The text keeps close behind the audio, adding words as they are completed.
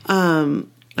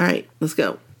All right, let's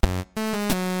go.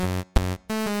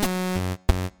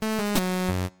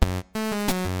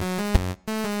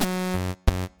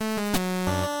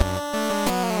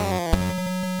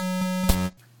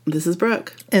 This is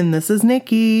Brooke. And this is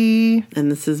Nikki.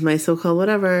 And this is my so-called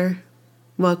whatever.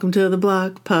 Welcome to the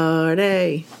block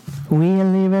party. We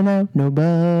ain't leaving out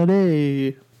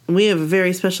nobody. We have a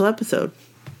very special episode.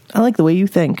 I like the way you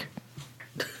think.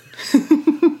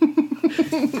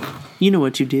 You know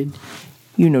what you did.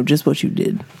 You know just what you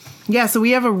did. Yeah, so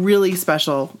we have a really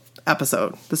special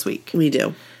episode this week. We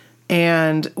do.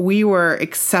 And we were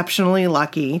exceptionally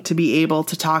lucky to be able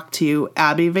to talk to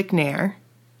Abby Vignair,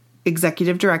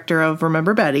 Executive Director of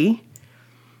Remember Betty.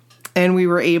 And we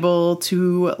were able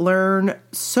to learn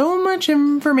so much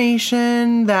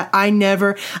information that I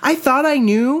thought I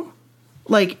knew,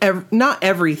 like, not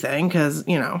everything, because,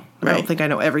 you know, I don't think I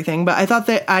know everything, but I thought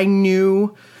that I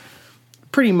knew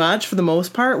pretty much, for the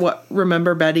most part, what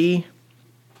Remember Betty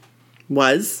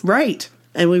was. Right.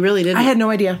 And we really didn't. I had no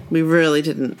idea. We really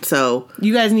didn't, so.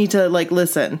 You guys need to, like,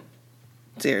 listen.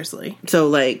 Seriously. So,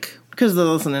 like. Because they're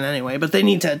listening anyway, but they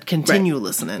need to continue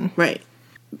listening. Right.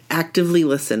 Actively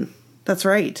listen. That's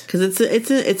right. Because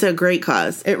it's a great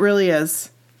cause. It really is.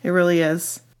 It really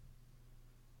is.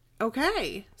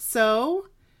 Okay. So,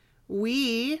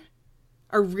 we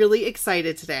are really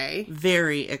excited today.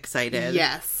 Very excited.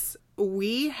 Yes.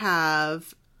 We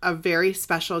have a very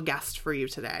special guest for you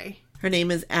today. Her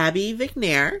name is Abby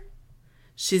Vignair.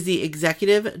 She's the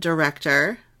Executive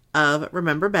Director of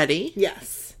Remember Betty.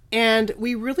 Yes. And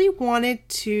we really wanted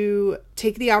to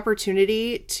take the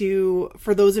opportunity to,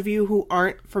 for those of you who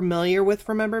aren't familiar with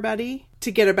Remember Betty,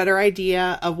 to get a better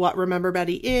idea of what Remember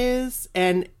Betty is.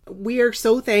 And we are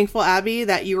so thankful, Abby,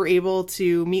 that you were able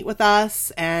to meet with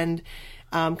us and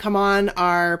come on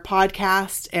our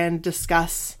podcast and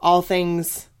discuss all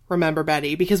things Remember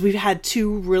Betty, because we've had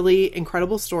two really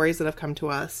incredible stories that have come to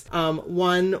us.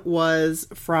 One was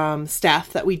from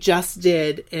Steph that we just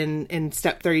did in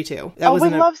Step 32. We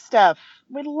love Steph.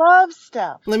 We love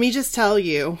Steph. Let me just tell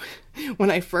you, when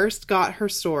I first got her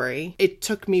story, it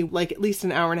took me like at least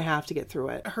an hour and a half to get through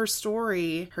it. Her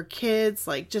story, her kids,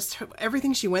 like just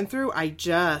everything she went through,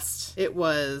 it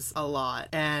was a lot.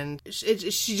 And she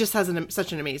just has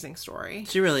such an amazing story.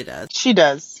 She really does. She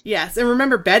does. Yes. And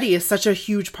Remember Betty is such a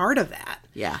huge part of that.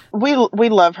 Yeah. We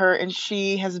love her, and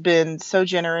she has been so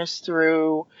generous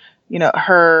through, you know,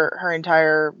 her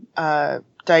entire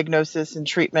diagnosis and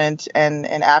treatment and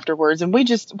afterwards, and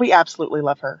we absolutely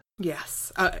love her.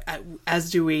 Yes,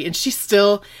 as do we. And she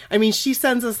still, she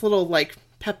sends us little like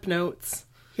pep notes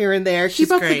here and there. She's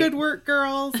Keep up great. the good work,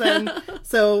 girls. And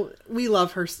so we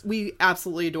love her. We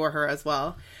absolutely adore her as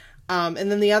well. And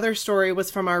then the other story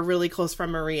was from our really close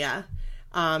friend Maria.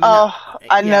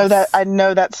 I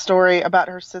know that story about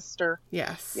her sister.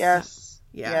 Yes.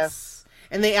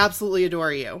 And they absolutely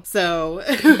adore you. So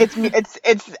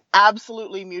it's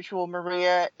absolutely mutual.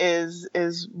 Maria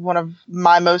is one of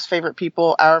my most favorite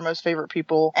people, our most favorite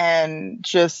people, and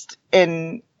just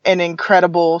an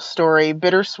incredible story,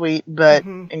 bittersweet, but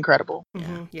incredible.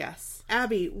 Mm-hmm. Yes.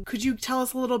 Abby, could you tell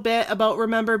us a little bit about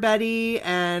Remember Betty?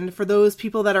 And for those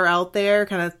people that are out there,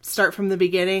 kind of start from the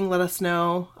beginning, let us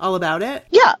know all about it.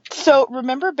 Yeah. So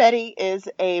Remember Betty is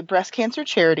a breast cancer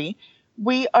charity.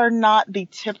 We are not the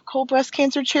typical breast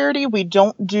cancer charity. We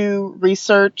don't do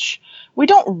research. We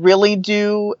don't really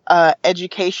do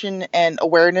education and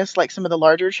awareness like some of the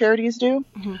larger charities do.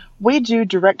 Mm-hmm. We do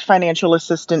direct financial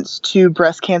assistance to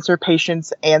breast cancer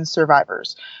patients and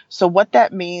survivors. So what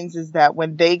that means is that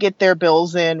when they get their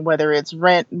bills in, whether it's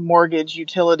rent, mortgage,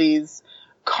 utilities,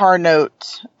 car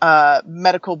note,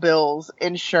 medical bills,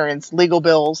 insurance, legal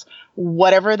bills,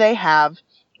 whatever they have,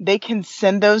 they can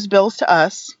send those bills to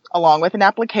us along with an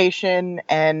application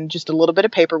and just a little bit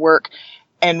of paperwork,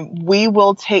 and we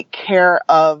will take care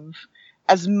of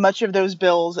as much of those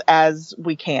bills as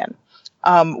we can.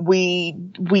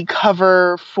 We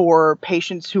cover for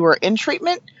patients who are in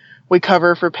treatment. We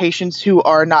cover for patients who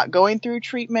are not going through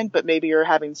treatment but maybe are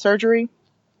having surgery.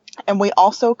 And we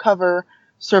also cover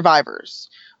survivors,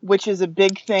 which is a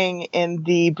big thing in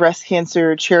the breast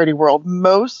cancer charity world.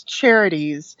 Most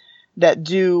charities that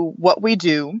do what we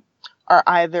do are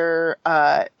either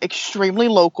extremely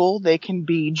local. They can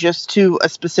be just to a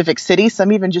specific city,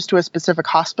 some even just to a specific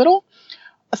hospital.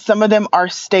 Some of them are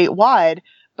statewide,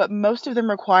 but most of them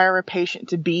require a patient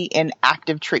to be in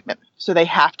active treatment. So they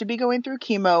have to be going through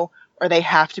chemo or they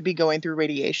have to be going through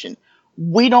radiation.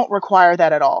 We don't require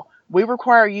that at all. We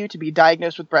require you to be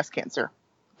diagnosed with breast cancer.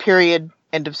 Period.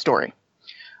 End of story.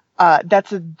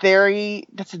 That's a very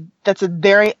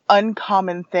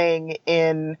uncommon thing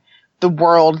in the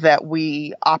world that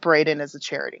we operate in as a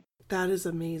charity. That is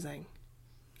amazing.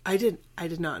 I did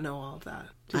not know all of that.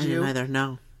 I didn't either,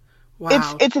 no.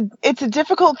 Wow. It's a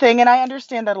difficult thing, and I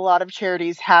understand that a lot of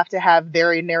charities have to have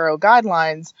very narrow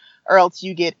guidelines, or else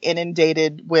you get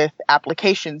inundated with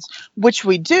applications, which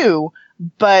we do.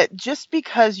 But just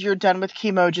because you're done with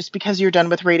chemo, just because you're done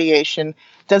with radiation,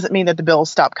 doesn't mean that the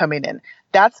bills stop coming in.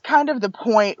 That's kind of the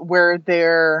point where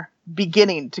they're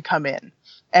beginning to come in.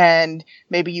 And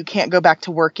maybe you can't go back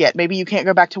to work yet. Maybe you can't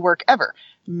go back to work ever.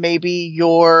 Maybe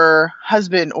your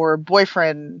husband or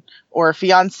boyfriend or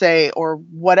fiance or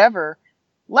whatever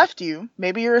left you.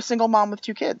 Maybe you're a single mom with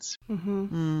 2 kids.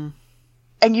 Mm-hmm.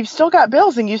 And you've still got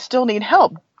bills and you still need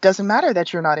help. Doesn't matter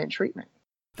that you're not in treatment.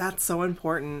 That's so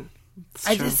important. It's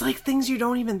It's like things you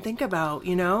don't even think about,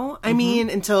 you know? I Mm-hmm. mean,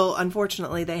 until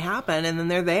unfortunately they happen and then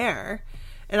they're there.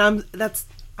 And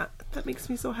that makes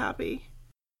me so happy.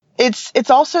 It's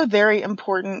also very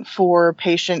important for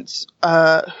patients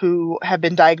who have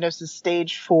been diagnosed as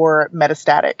stage 4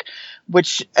 metastatic,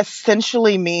 which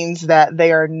essentially means that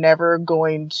they are never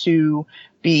going to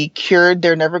be cured.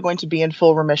 They're never going to be in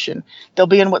full remission. They'll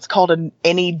be in what's called an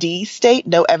NED state,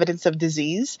 no evidence of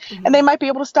disease, and they might be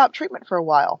able to stop treatment for a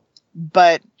while.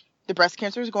 But the breast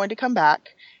cancer is going to come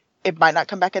back. It might not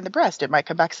come back in the breast. It might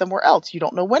come back somewhere else. You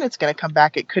don't know when it's going to come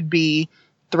back. It could be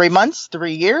 3 months,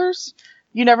 3 years.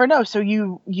 You never know. So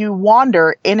you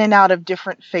wander in and out of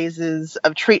different phases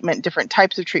of treatment, different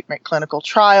types of treatment, clinical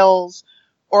trials,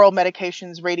 oral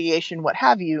medications, radiation, what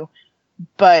have you.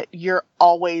 But you're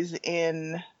always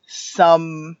in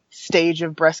some stage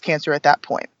of breast cancer at that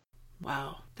point.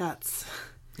 Wow. That's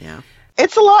Yeah.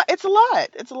 It's a lot. It's a lot.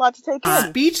 It's a lot to take in.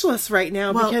 speechless right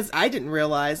now Well, because I didn't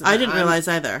realize. I didn't realize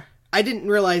either. I didn't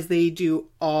realize they do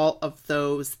all of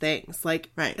those things. Like,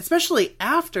 Right. especially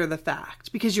after the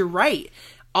fact, because you're right.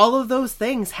 All of those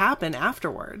things happen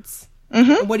afterwards.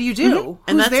 Mm-hmm. What do you do?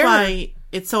 And Who's that's there? why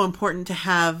it's so important to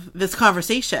have this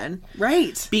conversation.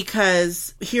 Right.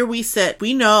 Because here we sit,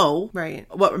 we know Right.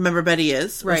 what Remember Betty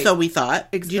is, or Right. so we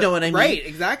thought. Do you know what I mean? Right,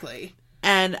 exactly.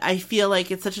 And I feel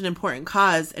like it's such an important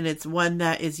cause, and it's one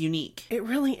that is unique, It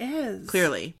really is.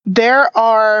 clearly. There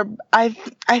are, I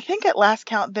think at last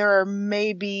count, there are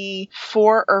maybe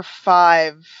 4 or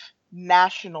 5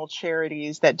 national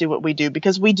charities that do what we do,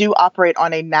 because we do operate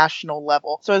on a national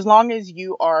level. So as long as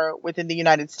you are within the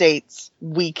United States,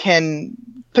 we can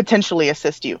potentially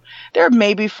assist you. There are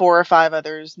maybe 4 or 5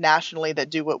 others nationally that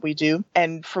do what we do.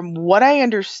 And from what I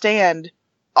understand,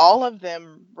 all of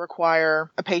them require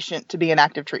a patient to be in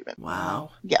active treatment.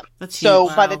 Wow. Yeah. That's huge. So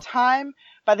Wow.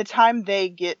 by the time they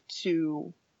get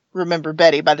to Remember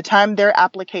Betty, by the time their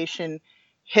application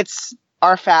hits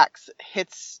our fax,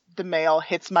 hits the mail,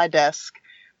 hits my desk,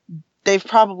 they've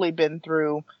probably been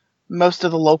through most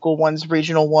of the local ones,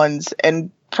 regional ones,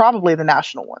 and probably the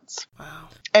national ones. Wow.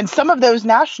 And some of those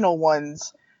national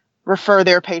ones refer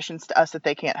their patients to us that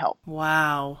they can't help.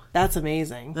 Wow. That's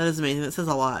amazing. That is amazing. It says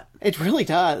a lot. It really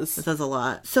does. It says a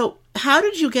lot. So how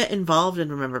did you get involved in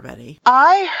Remember Betty?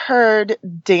 I heard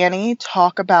Danny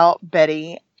talk about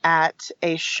Betty at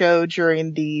a show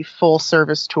during the full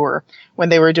service tour when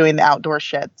they were doing the outdoor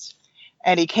sheds.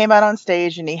 And he came out on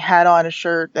stage and he had on a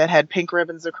shirt that had pink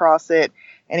ribbons across it.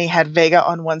 And he had Vega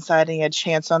on one side and he had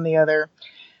Chance on the other.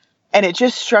 And it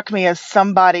just struck me as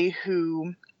somebody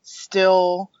who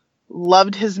still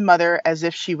loved his mother as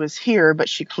if she was here, but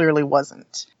she clearly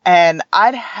wasn't. And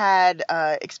I'd had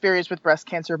experience with breast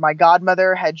cancer. My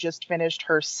godmother had just finished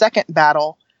her second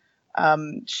battle.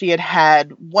 She had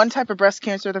had one type of breast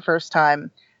cancer the first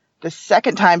time. The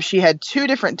second time she had 2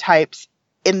 different types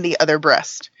in the other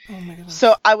breast. Oh my goodness.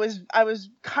 So I was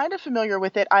kind of familiar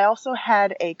with it. I also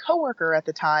had a coworker at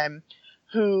the time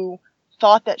who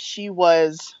thought that she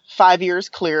was 5 years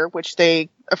clear, which they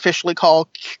officially call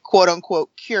quote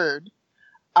unquote cured.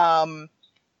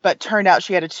 But turned out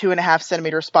she had a 2.5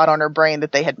 centimeter spot on her brain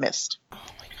that they had missed. Oh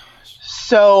my gosh.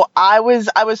 So I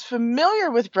was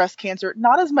familiar with breast cancer,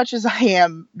 not as much as I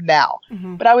am now,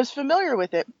 Mhm. but I was familiar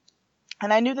with it.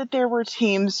 And I knew that there were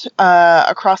teams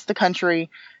across the country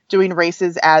doing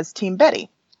races as Team Betty.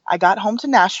 I got home to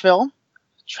Nashville,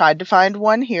 tried to find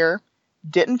one here,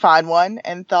 didn't find one,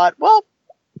 and thought, well,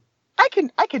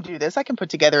 I can do this. I can put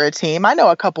together a team. I know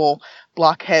a couple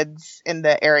blockheads in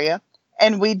the area.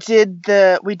 And we did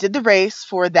the race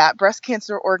for that breast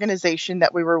cancer organization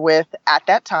that we were with at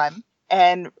that time.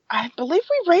 And I believe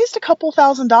we raised a couple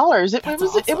 $1,000s.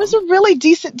 It was a really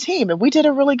decent team, and we did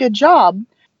a really good job.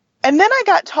 And then I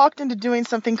got talked into doing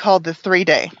something called the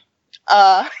 3-day.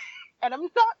 And I'm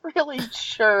not really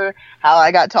sure how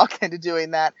I got talked into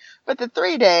doing that. But the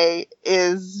 3-day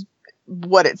is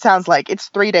what it sounds like. It's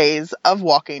 3 days of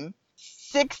walking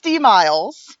 60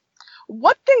 miles.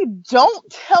 What they don't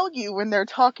tell you when they're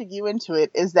talking you into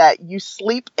it is that you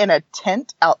sleep in a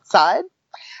tent outside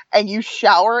and you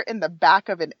shower in the back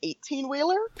of an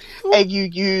 18-wheeler and you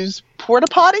use porta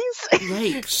potties.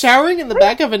 Right. Showering in the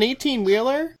back of an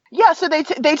 18-wheeler? Yeah, so they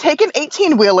take an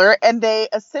 18-wheeler and they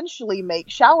essentially make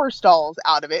shower stalls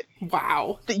out of it.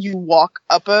 Wow. That you walk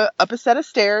up a set of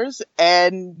stairs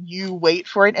and you wait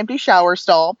for an empty shower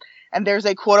stall, and there's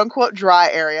a quote-unquote dry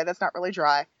area that's not really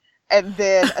dry. And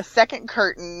then a second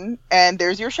curtain, and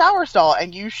there's your shower stall,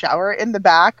 and you shower in the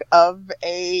back of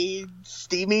a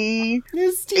steamy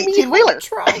 18-wheeler.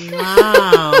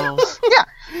 Wow.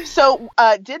 Yeah. So,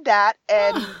 did that,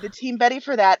 and the Team Betty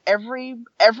for that, every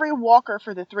walker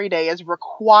for the 3-day is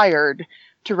required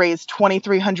to raise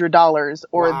 $2,300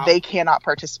 or Wow. they cannot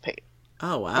participate.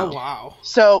 Oh, wow. Oh, wow.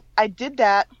 So I did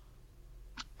that,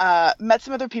 met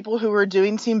some other people who were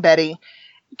doing Team Betty,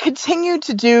 continued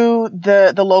to do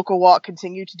the local walk,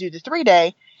 continued to do the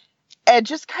 3-day, and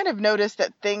just kind of noticed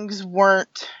that things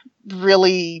weren't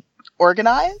really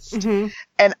organized. Mm-hmm.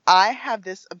 And I have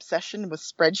this obsession with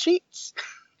spreadsheets.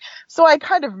 So I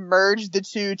kind of merged the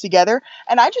two together,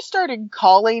 and I just started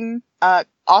calling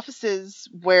offices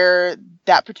where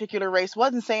that particular race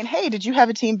was and saying, hey, did you have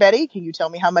a Team Betty? Can you tell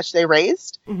me how much they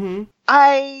raised? Mm-hmm.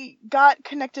 I got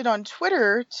connected on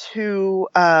Twitter to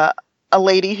a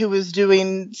lady who was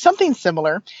doing something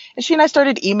similar, and she and I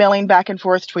started emailing back and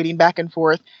forth, tweeting back and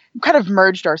forth, kind of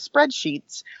merged our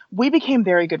spreadsheets. We became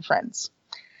very good friends.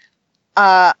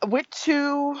 Went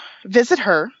to visit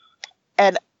her,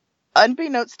 and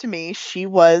unbeknownst to me, she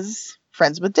was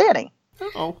friends with Danny.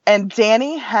 Uh-oh. And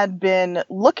Danny had been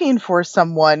looking for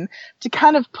someone to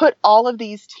kind of put all of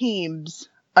these teams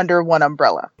under one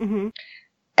umbrella. Mm-hmm.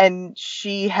 And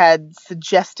she had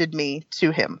suggested me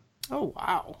to him. Oh,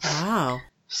 wow. Wow.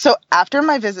 So after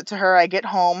my visit to her, I get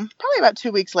home probably about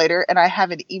 2 weeks later, and I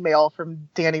have an email from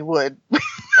Danny Wood.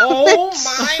 Oh,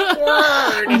 my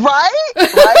word.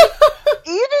 Right?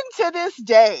 Even to this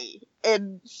day,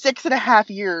 in 6.5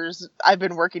 years I've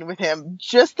been working with him,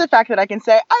 just the fact that I can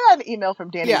say I got an email from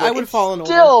Danny Wood, I would fall in over.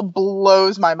 Still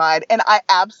blows my mind, and I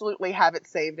absolutely have it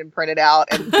saved and printed out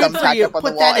and Good for thumbtacked you. up on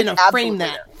Put the wall. that in It's a frame absolutely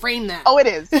that. there. Frame that. Oh, it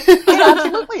is. It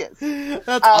absolutely is.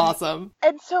 That's awesome.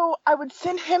 And so I would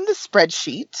send him the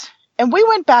spreadsheet, and we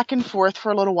went back and forth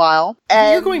for a little while.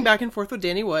 And You're going back and forth with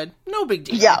Danny Wood. No big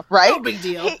deal. Yeah, right? No big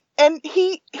deal.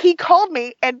 He called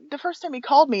me, and the first time he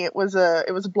called me, it was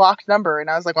a blocked number, and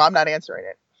I was like, well, I'm not answering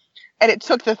it. And it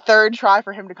took the third try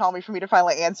for him to call me for me to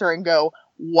finally answer and go,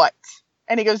 what?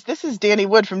 And he goes, this is Danny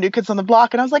Wood from New Kids on the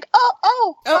Block. And I was like,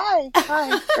 oh,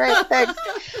 hi, great,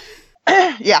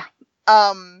 thanks. Yeah.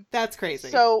 That's crazy.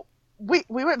 So we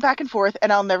went back and forth,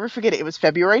 and I'll never forget it. It was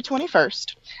February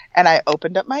 21st, and I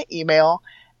opened up my email,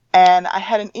 and I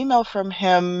had an email from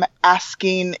him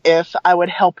asking if I would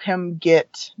help him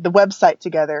get the website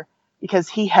together because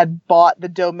he had bought the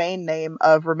domain name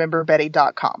of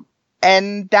rememberbetty.com.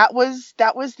 And that was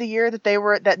the year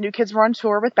that New Kids were on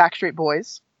tour with Backstreet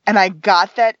Boys. And I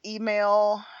got that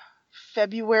email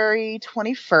February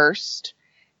 21st.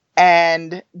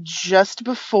 And just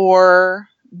before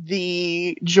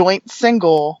the joint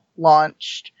single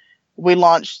launched, we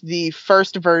launched the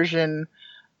first version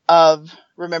of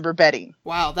Remember Betty.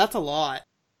 wow, that's a lot.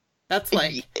 That's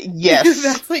like Yes.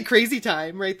 that's like crazy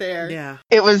time right there. Yeah.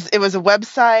 It was a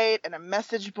website and a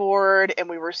message board, and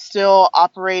we were still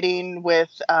operating with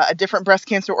a different breast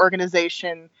cancer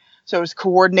organization. So I was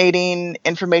coordinating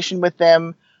information with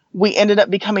them. We ended up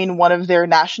becoming one of their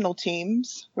national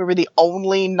teams. We were the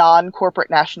only non-corporate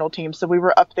national team. So we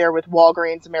were up there with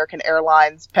Walgreens, American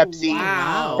Airlines, Pepsi,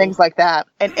 Wow. things like that,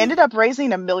 and ended up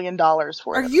raising $1 million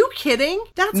for Are them. you kidding?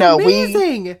 That's No,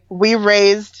 amazing. We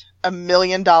raised $1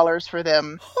 million for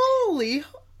them. Holy,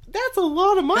 that's a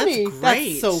lot of money. That's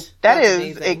great. That that's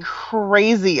is amazing. a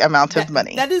crazy amount of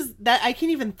money. That I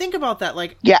can't even think about that.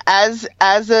 Like, Yeah, as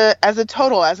a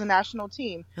total, as a national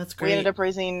team, That's we great. ended up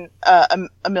raising $1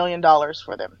 million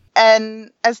for them.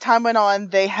 And as time went on,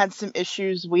 they had some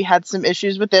issues. We had some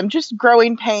issues with them, just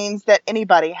growing pains that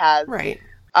anybody has. right.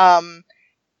 And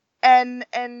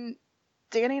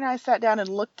Danny and I sat down and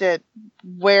looked at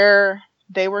where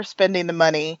they were spending the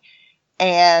money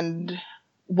and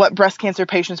what breast cancer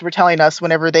patients were telling us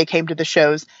whenever they came to the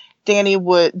shows. Danny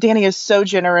is so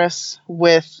generous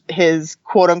with his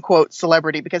quote unquote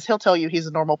celebrity, because he'll tell you he's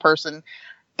a normal person.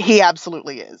 He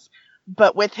absolutely is.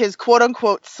 But with his quote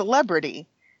unquote celebrity,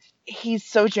 he's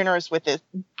so generous with it.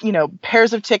 You know,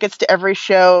 pairs of tickets to every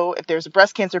show. If there's a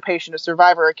breast cancer patient, a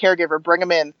survivor, a caregiver, bring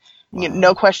them in. Wow. You know,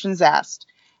 no questions asked.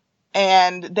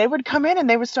 And they would come in and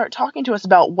they would start talking to us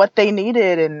about what they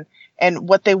needed and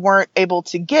what they weren't able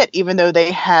to get, even though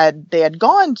they had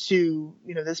gone to,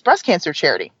 this breast cancer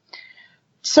charity.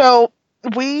 So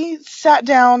we sat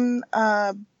down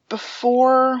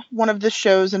before one of the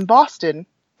shows in Boston,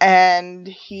 and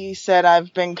he said,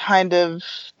 I've been kind of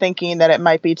thinking that it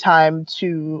might be time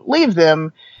to leave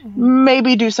them,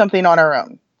 maybe do something on our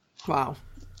own. Wow.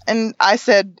 And I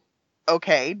said,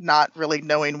 okay, not really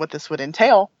knowing what this would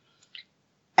entail.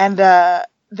 And the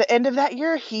end of that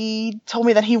year, he told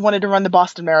me that he wanted to run the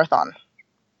Boston Marathon.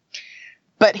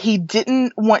 But he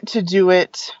didn't want to do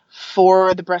it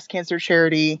for the breast cancer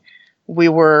charity we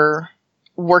were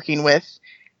working with.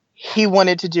 He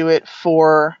wanted to do it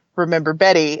for Remember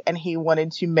Betty, and he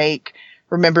wanted to make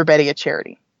Remember Betty a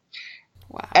charity.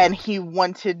 Wow. And he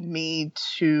wanted me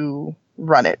to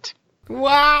run it.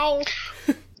 Wow.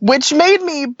 Which made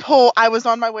me I was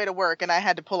on my way to work and I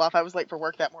had to pull off. I was late for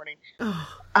work that morning.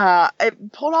 I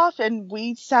pulled off and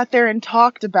we sat there and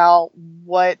talked about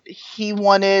what he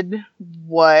wanted,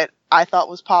 what I thought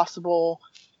was possible,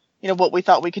 what we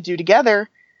thought we could do together.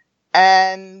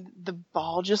 And the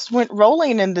ball just went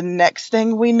rolling. And the next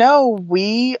thing we know,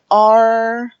 we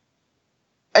are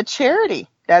a charity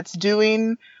that's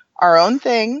doing our own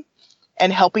thing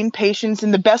and helping patients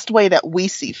in the best way that we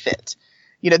see fit.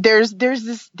 There's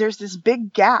this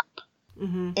big gap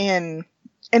in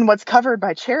what's covered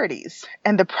by charities.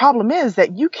 And the problem is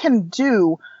that you can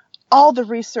do all the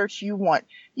research you want.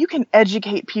 You can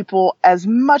educate people as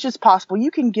much as possible.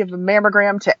 You can give a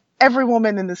mammogram to every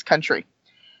woman in this country.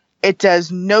 It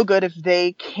does no good if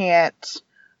they can't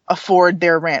afford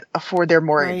their rent, afford their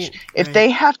mortgage. Right, if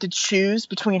they have to choose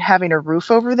between having a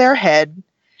roof over their head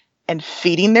and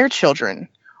feeding their children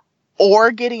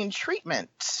or getting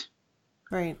treatment,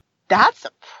 right, that's a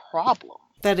problem.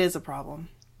 That is a problem.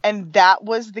 And that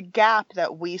was the gap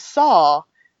that we saw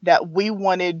that we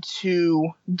wanted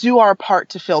to do our part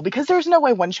to fill, because there's no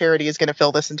way one charity is going to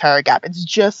fill this entire gap. It's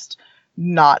just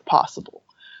not possible.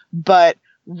 But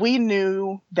we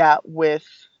knew that with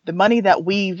the money that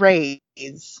we raise,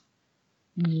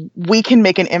 we can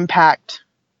make an impact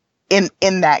in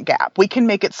that gap. We can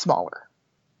make it smaller.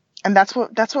 And that's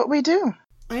what we do.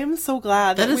 I am so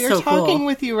glad that is we are so talking cool.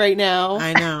 with you right now.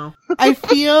 I know. I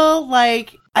feel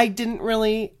like I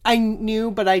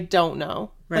knew, but I don't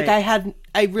know. Right. Like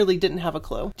I really didn't have a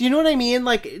clue. Do you know what I mean?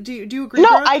 Like, do you agree? No,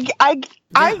 Brooke?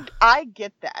 I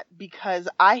get that, because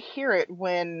I hear it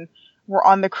when we're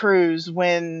on the cruise,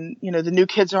 when, the new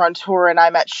kids are on tour and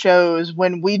I'm at shows,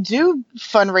 when we do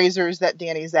fundraisers that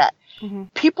Danny's at. Mm-hmm.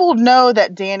 People know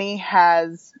that Danny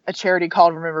has a charity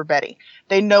called Remember Betty.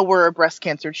 They know we're a breast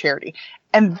cancer charity.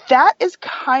 And that is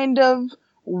kind of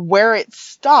where it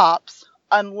stops,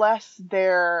 unless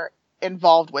they're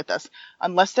involved with us,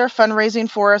 unless they're fundraising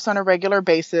for us on a regular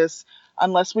basis,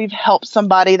 unless we've helped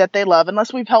somebody that they love,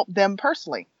 unless we've helped them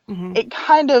personally. Mm-hmm. It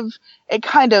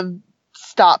kind of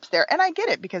stops there. And I get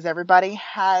it, because everybody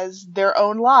has their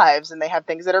own lives and they have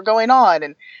things that are going on,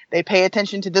 and they pay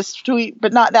attention to this tweet,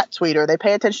 but not that tweet, or they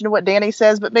pay attention to what Danny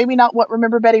says, but maybe not what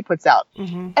Remember Betty puts out.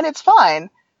 Mm-hmm. And it's fine,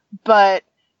 but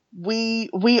we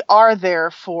are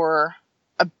there for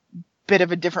a bit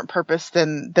of a different purpose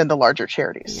than the larger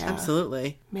charities. Yeah.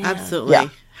 Absolutely. Man. Absolutely. Yeah.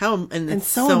 And it's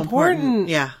so important.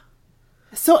 Yeah.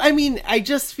 So, I mean, I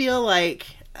just feel like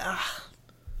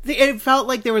it felt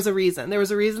like there was a reason. There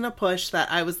was a reason to push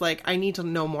that I was like, I need to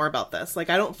know more about this. Like,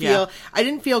 I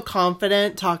didn't feel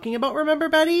confident talking about Remember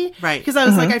Betty. Right. Because I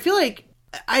was like, I feel like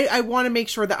I want to make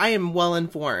sure that I am well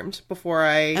informed before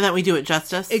And that we do it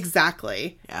justice.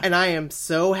 Exactly. Yeah. And I am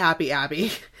so happy,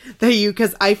 Abby, that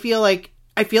because I feel like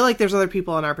there's other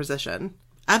people in our position.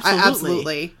 Absolutely.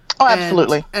 Absolutely. Oh,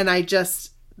 absolutely. And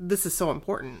this is so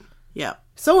important. Yeah.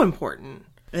 So important.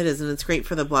 It is, and it's great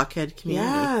for the blockhead community.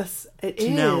 Yes, it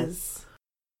is.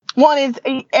 know. Well,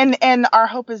 and our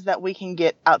hope is that we can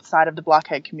get outside of the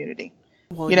blockhead community.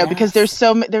 Well, Because there's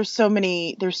so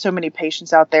many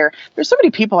patients out there. There's so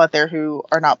many people out there who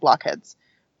are not blockheads,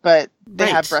 but they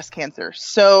Right. have breast cancer.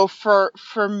 So for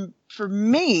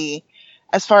me,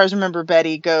 as far as Remember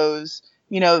Betty goes,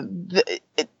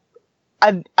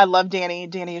 I love Danny.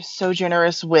 Danny is so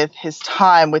generous with his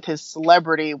time, with his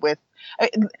celebrity,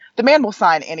 the man will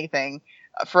sign anything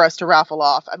for us to raffle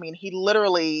off. I mean, he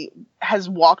literally has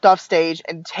walked off stage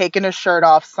and taken his shirt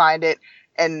off, signed it,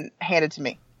 and handed to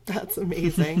me. That's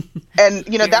amazing. And,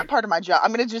 that part of my job,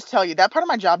 I'm going to just tell you, that part of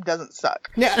my job doesn't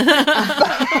suck. No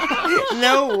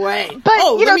way.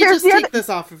 But, let me there's just take this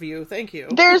off of you. Thank you.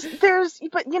 But,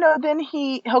 then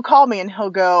he'll call me and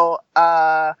he'll go,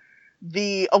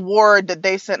 the award that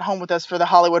they sent home with us for the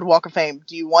Hollywood Walk of Fame,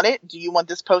 do you want it? Do you want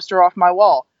this poster off my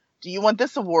wall? Do you want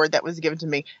this award that was given to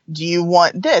me? Do you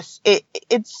want this?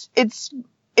 It's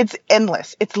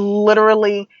endless. It's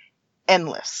literally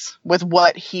endless with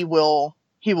what he will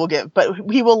give, but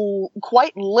he will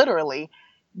quite literally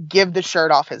give the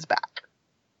shirt off his back.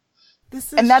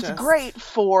 And that's great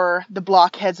for the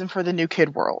blockheads and for the new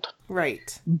kid world.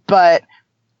 Right. But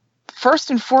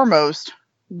first and foremost,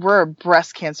 we're a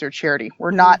breast cancer charity.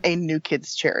 We're not a new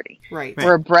kids charity. Right.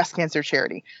 We're a breast cancer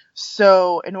charity.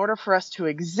 So in order for us to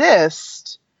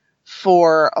exist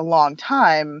for a long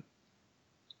time,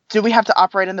 do we have to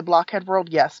operate in the blockhead world?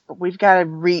 Yes, but we've got to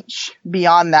reach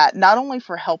beyond that, not only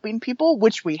for helping people,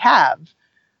 which we have,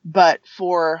 but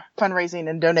for fundraising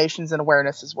and donations and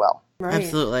awareness as well. Right.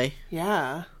 Absolutely.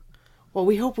 Yeah. Well,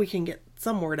 we hope we can get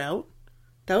some word out.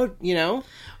 That would,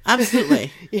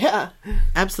 Absolutely. Yeah.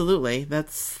 Absolutely.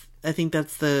 I think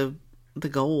that's the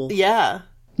goal. Yeah.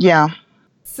 Yeah.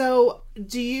 So,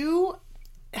 do you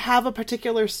have a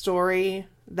particular story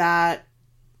that,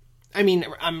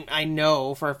 I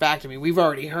know for a fact, we've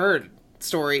already heard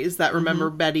stories that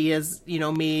Remember Betty has,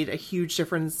 made a huge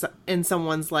difference in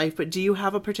someone's life, but do you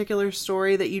have a particular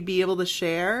story that you'd be able to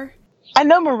share? I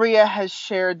know Maria has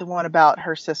shared the one about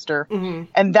her sister,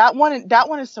 and that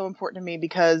one is so important to me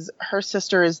because her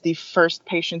sister is the first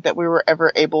patient that we were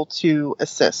ever able to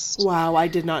assist. Wow, I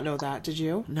did not know that. Did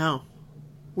you? No.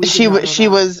 She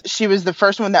was the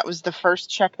first one. That was the first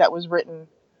check that was written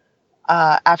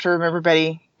after Remember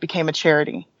Betty became a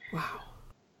charity. Wow.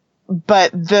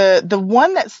 But the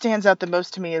one that stands out the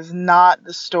most to me is not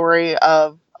the story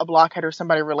of a blockhead or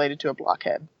somebody related to a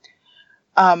blockhead.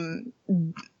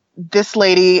 This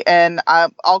lady, and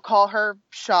I'll call her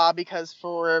Shaw because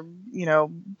for,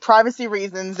 privacy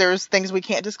reasons, there's things we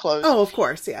can't disclose. Oh, of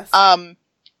course, yes.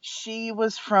 She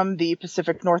was from the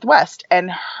Pacific Northwest,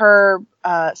 and her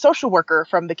social worker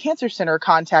from the cancer center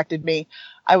contacted me.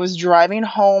 I was driving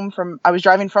from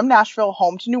Nashville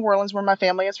home to New Orleans, where my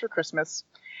family is, for Christmas.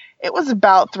 It was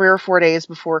about 3 or 4 days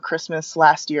before Christmas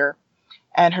last year.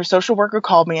 And her social worker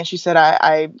called me and she said,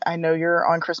 I know you're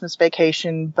on Christmas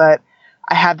vacation, but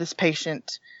I have this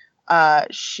patient.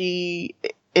 She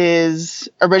is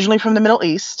originally from the Middle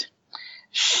East.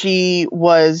 She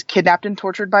was kidnapped and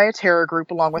tortured by a terror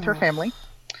group along with her family.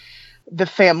 The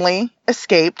family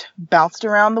escaped, bounced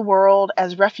around the world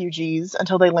as refugees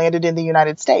until they landed in the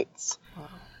United States. Wow.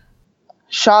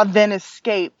 Shaw then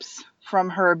escapes from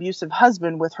her abusive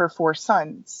husband with her 4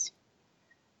 sons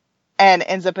and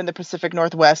ends up in the Pacific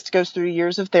Northwest, goes through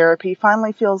years of therapy,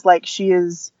 finally feels like she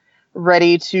is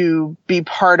ready to be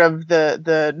part of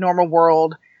the normal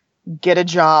world, get a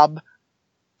job.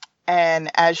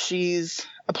 And as she's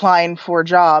applying for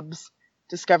jobs,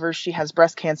 discovers she has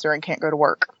breast cancer and can't go to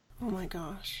work. Oh my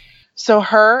gosh. So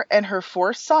her and her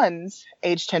 4 sons,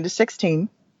 aged 10 to 16,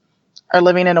 are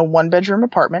living in a 1-bedroom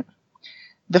apartment.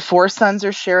 The 4 sons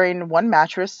are sharing 1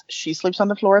 mattress. She sleeps on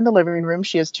the floor in the living room.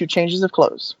 She has 2 changes of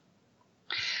clothes.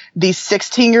 The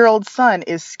 16-year-old son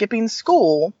is skipping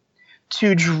school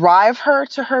to drive her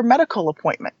to her medical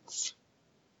appointments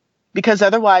because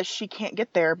otherwise she can't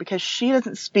get there because she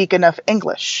doesn't speak enough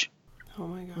English. Oh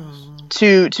my gosh.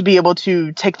 To be able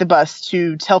to take the bus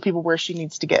to tell people where she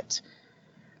needs to get.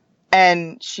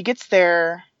 And she gets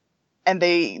there and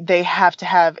they have to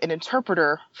have an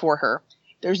interpreter for her.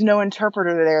 There's no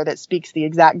interpreter there that speaks the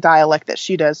exact dialect that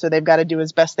she does, so they've got to do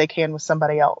as best they can with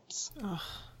somebody else. Ugh.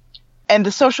 And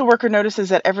the social worker notices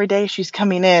that every day she's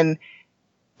coming in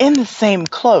the same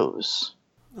clothes.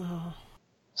 Ugh.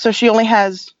 So she only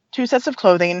has 2 sets of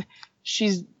clothing.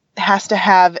 She has to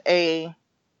have a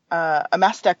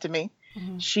mastectomy.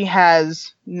 Mm-hmm. She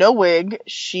has no wig.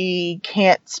 She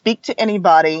can't speak to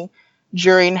anybody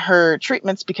during her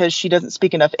treatments because she doesn't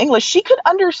speak enough English. She could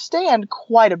understand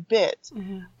quite a bit,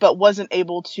 but wasn't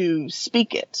able to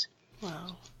speak it.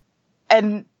 Wow.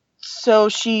 And so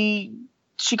she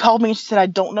called me and she said, I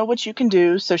don't know what you can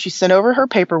do. So she sent over her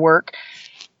paperwork.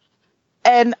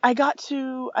 And I got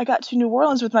to New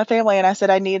Orleans with my family and I said,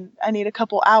 I need a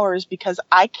couple hours because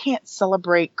I can't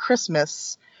celebrate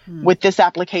Christmas with this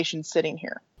application sitting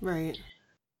here. Right.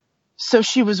 So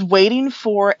she was waiting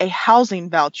for a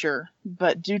housing voucher,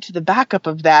 but due to the backup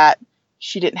of that,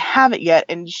 she didn't have it yet.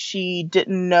 And she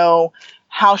didn't know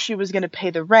how she was going to pay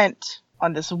the rent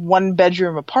on this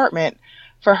 1-bedroom apartment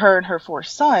for her and her 4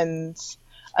 sons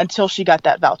until she got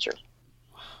that voucher.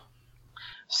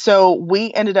 So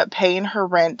we ended up paying her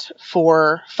rent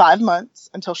for 5 months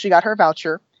until she got her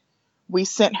voucher. We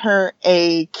sent her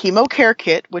a chemo care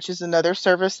kit, which is another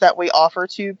service that we offer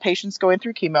to patients going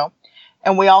through chemo.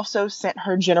 And we also sent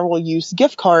her general use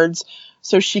gift cards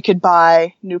so she could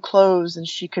buy new clothes and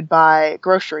she could buy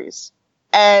groceries.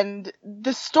 And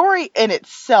the story in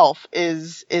itself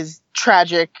is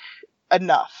tragic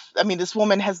enough. I mean, this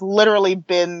woman has literally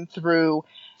been through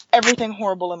everything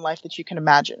horrible in life that you can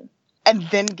imagine, and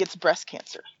then gets breast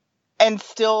cancer, and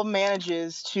still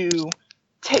manages to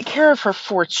take care of her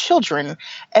 4 children,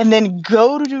 and then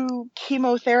go to do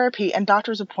chemotherapy and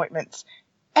doctor's appointments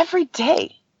every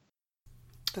day.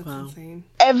 That's insane.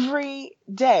 Every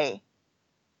day.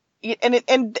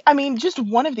 And I mean, just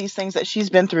one of these things that she's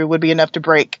been through would be enough to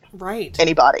break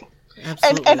anybody.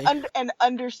 Absolutely. And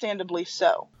understandably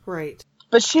so. Right.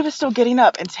 But she was still getting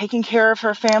up and taking care of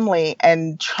her family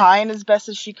and trying as best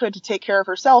as she could to take care of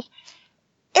herself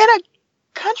in a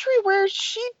country where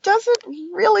she doesn't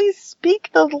really speak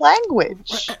the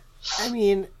language. I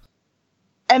mean...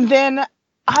 And then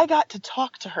I got to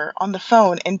talk to her on the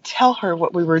phone and tell her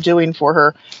what we were doing for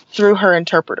her through her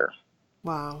interpreter.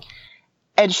 Wow.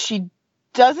 And she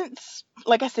doesn't,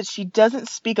 like I said, she doesn't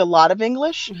speak a lot of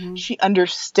English. Mm-hmm. She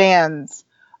understands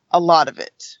a lot of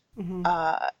it. Mm-hmm.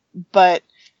 But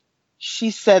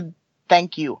she said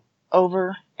thank you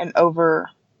over and over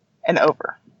and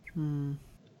over. Mm.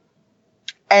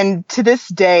 And to this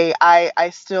day, I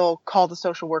still call the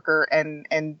social worker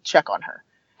and check on her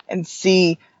and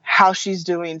see how she's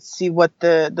doing, see what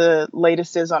the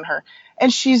latest is on her.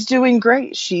 And she's doing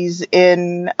great. She's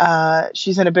in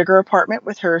a bigger apartment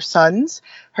with her sons.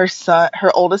 Her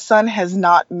oldest son has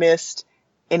not missed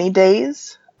any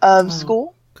days of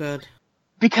school. Good.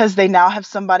 Because they now have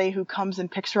somebody who comes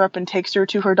and picks her up and takes her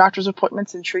to her doctor's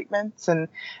appointments and treatments and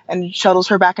shuttles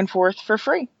her back and forth for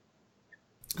free.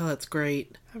 Oh, that's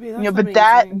great. I mean,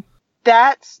 that's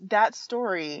but that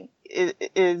story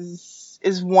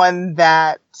is one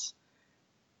that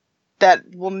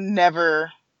will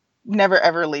never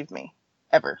ever leave me,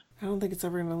 ever. I don't think it's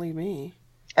ever going to leave me.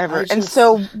 Ever. And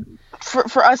so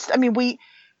for us, I mean, we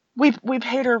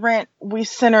paid her rent. We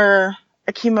sent her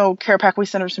a chemo care pack. We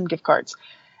sent her some gift cards.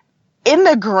 In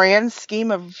the grand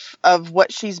scheme of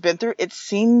what she's been through, it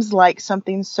seems like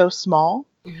something so small.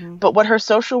 Mm-hmm. But what her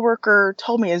social worker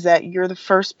told me is that you're the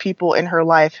first people in her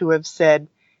life who have said,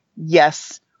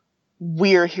 yes,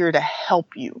 we're here to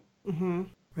help you. Mm-hmm.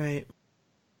 Right.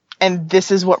 And this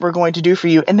is what we're going to do for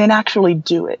you. And then actually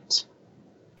do it.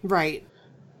 Right.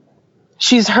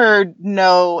 She's heard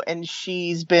no, and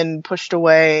she's been pushed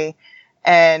away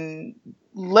and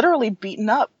literally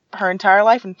beaten up her entire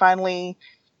life. And finally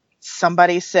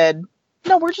somebody said,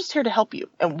 no, we're just here to help you.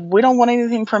 And we don't want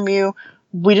anything from you.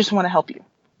 We just want to help you.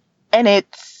 And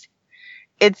it's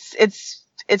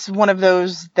one of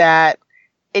those that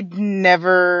it's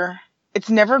never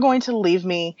going to leave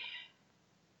me.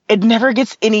 It never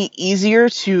gets any easier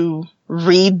to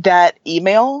read that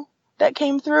email that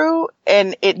came through,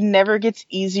 and it never gets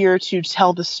easier to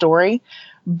tell the story,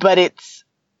 but it's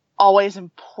always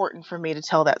important for me to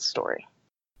tell that story.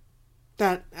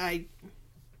 I'm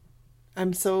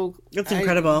so... That's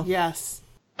incredible. Yes.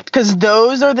 Because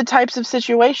those are the types of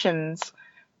situations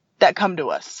that come to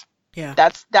us. Yeah.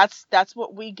 That's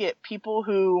what we get. People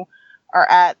who are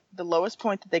at the lowest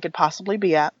point that they could possibly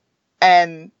be at,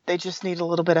 and they just need a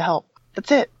little bit of help.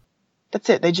 That's it.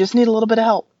 They just need a little bit of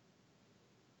help.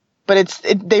 But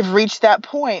they've reached that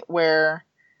point where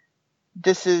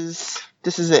this is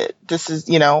it. This is,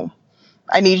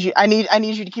 I need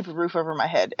you to keep a roof over my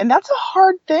head. And that's a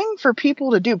hard thing for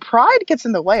people to do. Pride gets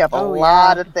in the way of a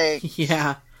lot of things.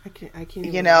 Yeah. I can't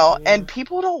even and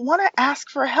people don't want to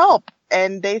ask for help,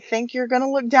 and they think you're going to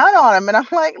look down on them. And I'm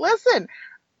like, listen,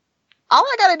 all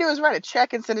I got to do is write a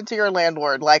check and send it to your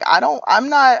landlord. Like, I'm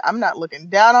not looking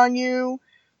down on you.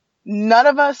 None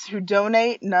of us who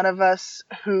donate, none of us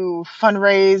who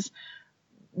fundraise,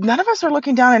 none of us are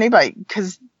looking down on anybody,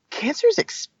 because cancer is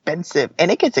expensive, and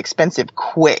it gets expensive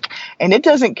quick. And it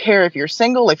doesn't care if you're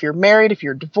single, if you're married, if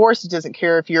you're divorced. It doesn't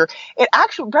care if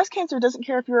breast cancer doesn't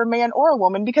care if you're a man or a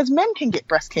woman, because men can get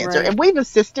breast cancer. Right. And we've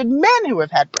assisted men who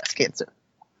have had breast cancer.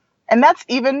 And that's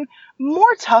even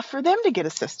more tough for them to get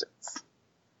assistance.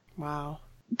 Wow.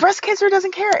 Breast cancer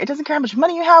doesn't care. It doesn't care how much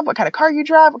money you have, what kind of car you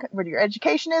drive, what your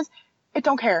education is. It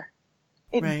don't care.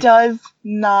 It does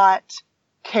not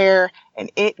care,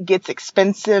 and it gets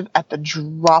expensive at the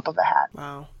drop of a hat.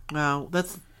 Wow.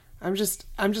 That's... I'm just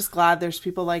glad there's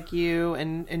people like you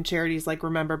and charities like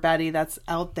Remember Betty that's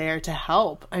out there to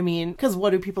help. I mean, because what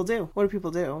do people do?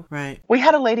 Right. We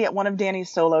had a lady at one of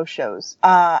Danny's solo shows,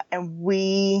 and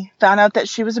we found out that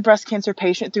she was a breast cancer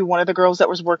patient through one of the girls that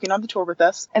was working on the tour with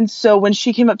us. And so when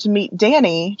she came up to meet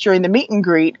Danny during the meet and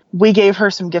greet, we gave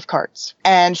her some gift cards.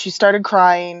 And she started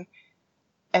crying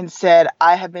and said,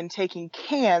 I have been taking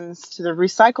cans to the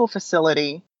recycle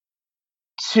facility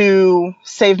to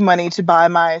save money to buy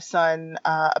my son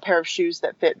a pair of shoes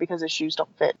that fit because his shoes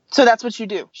don't fit. So that's what you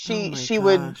do. She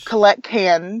would collect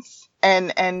cans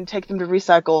and take them to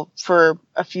recycle for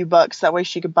a few bucks. That way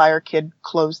she could buy her kid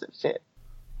clothes that fit.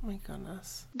 Oh my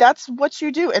goodness. That's what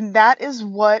you do. And that is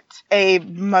what a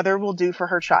mother will do for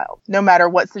her child, no matter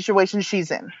what situation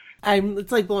she's in.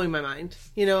 It's like blowing my mind.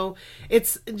 You know,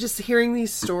 it's just hearing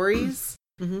these stories.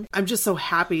 Mm-hmm. I'm just so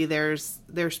happy there's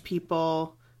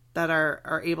people that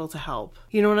are able to help.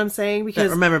 You know what I'm saying?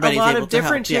 Because Remember a lot of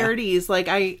different help, charities, like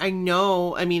I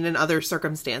know, I mean, in other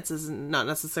circumstances, not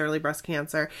necessarily breast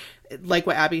cancer, like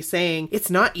what Abby's saying, it's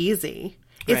not easy.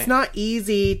 It's not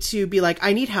easy to be like,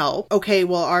 I need help. Okay,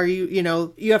 well, are you,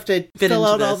 you have to fill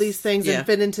out all these things and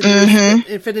fit into this,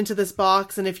 and fit into this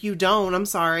box. And if you don't, I'm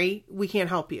sorry, we can't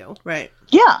help you. Right.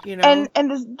 Yeah. And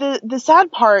the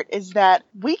sad part is that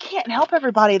we can't help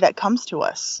everybody that comes to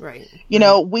us. Right.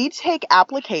 We take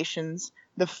applications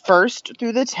the 1st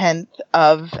through the 10th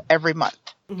of every month.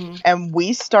 Mm-hmm. And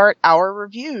we start our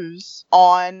reviews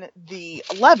on the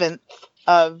 11th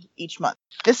of each month.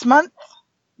 This month,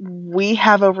 we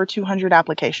have over 200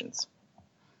 applications.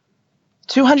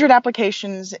 200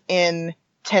 applications in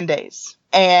 10 days.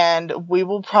 And we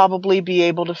will probably be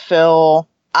able to fill,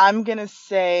 I'm going to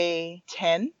say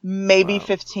 10, maybe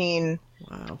 15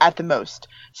 at the most.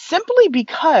 Simply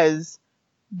because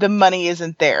the money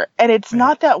isn't there. And it's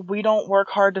not that we don't work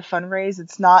hard to fundraise.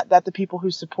 It's not that the people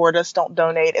who support us don't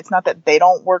donate. It's not that they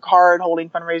don't work hard holding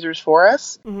fundraisers for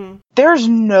us. Mm-hmm. There's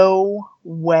no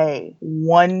way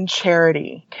one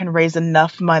charity can raise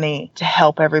enough money to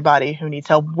help everybody who needs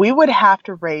help. We would have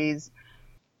to raise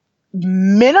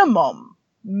minimum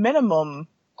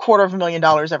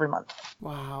 $250,000 every month.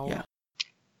 Wow. Yeah.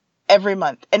 Every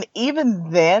month. And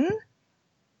even then,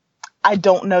 I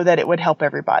don't know that it would help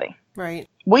everybody. Right.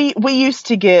 We used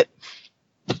to get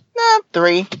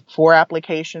 3-4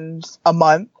 applications a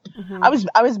month. Mm-hmm.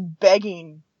 I was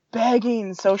begging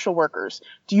social workers,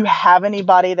 do you have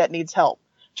anybody that needs help?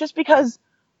 Just because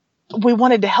we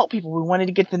wanted to help people. We wanted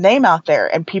to get the name out there,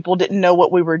 and people didn't know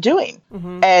what we were doing.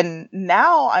 Mm-hmm. And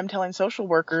now I'm telling social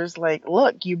workers, like,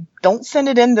 look, you don't send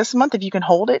it in this month. If you can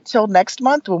hold it till next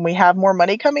month when we have more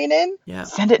money coming in,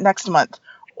 send it next month.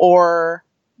 Or,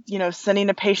 sending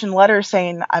a patient letter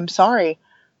saying, I'm sorry,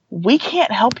 we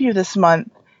can't help you this month,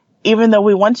 even though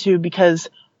we want to, because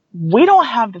we don't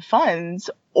have the funds.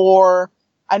 Or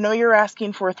I know you're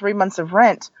asking for 3 months of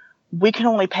rent. We can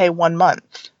only pay 1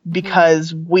 month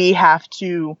because we have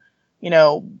to,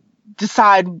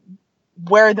 decide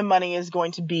where the money is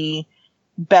going to be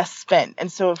best spent.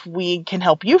 And so if we can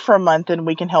help you for a month, then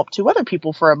we can help 2 other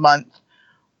people for a month,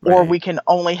 or we can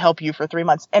only help you for 3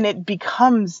 months. And it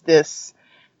becomes this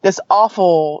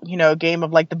awful, game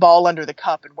of like the ball under the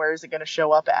cup and where is it going to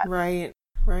show up at? Right.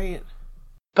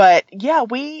 But yeah,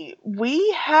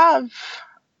 we have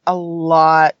a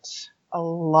lot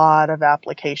of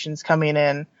applications coming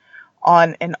in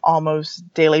on an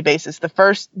almost daily basis. The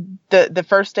first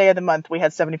day of the month, we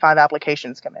had 75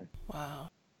 applications come in. Wow.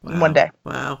 In one day.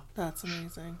 Wow. That's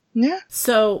amazing. Yeah.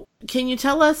 So can you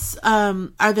tell us,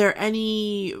 are there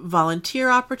any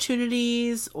volunteer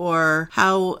opportunities or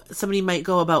how somebody might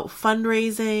go about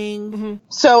fundraising? Mm-hmm.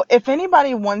 So if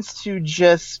anybody wants to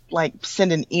just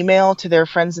send an email to their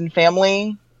friends and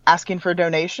family asking for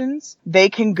donations, they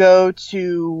can go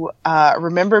to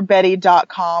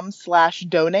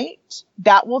rememberbetty.com/donate.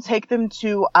 That will take them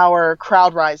to our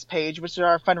CrowdRise page, which is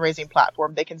our fundraising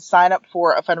platform. They can sign up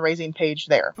for a fundraising page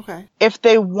there. Okay. If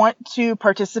they want to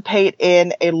participate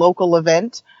in a local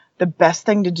event, the best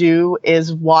thing to do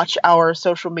is watch our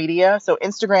social media. So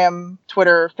Instagram,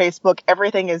 Twitter, Facebook,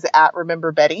 everything is at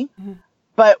Remember Betty. Mm-hmm.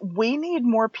 But we need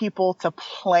more people to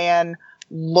plan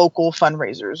local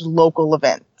fundraisers, local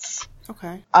events.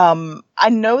 Okay. I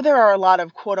know there are a lot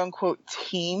of quote unquote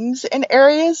teams in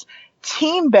areas.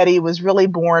 Team Betty was really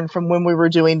born from when we were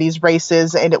doing these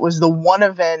races, and it was the one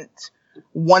event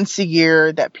once a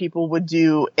year that people would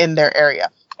do in their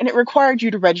area. And it required you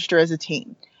to register as a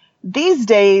team. These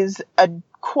days, a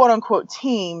quote unquote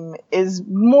team is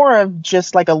more of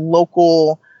just like a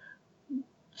local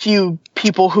few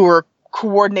people who are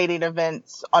coordinating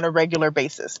events on a regular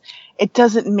basis. It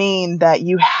doesn't mean that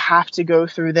you have to go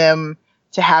through them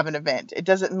to have an event. It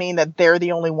doesn't mean that they're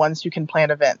the only ones who can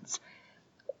plan events.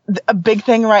 A big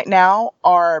thing right now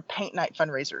are paint night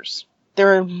fundraisers.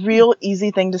 They're a real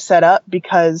easy thing to set up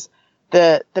because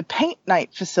the paint night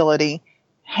facility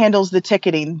handles the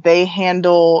ticketing. They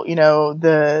handle,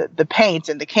 the paint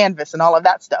and the canvas and all of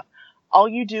that stuff. All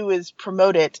you do is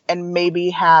promote it and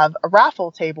maybe have a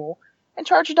raffle table and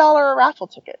charge $1 a raffle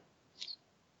ticket.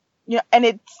 Yeah, and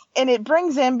it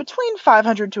brings in between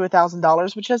 $500 to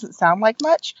 $1,000, which doesn't sound like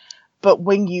much, but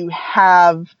when you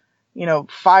have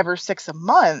 5 or 6 a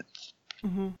month,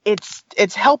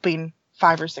 it's helping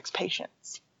 5 or 6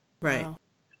 patients. Right.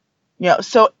 Wow.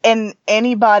 So and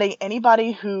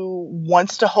anybody who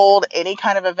wants to hold any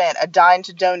kind of event, a dine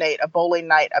to donate, a bowling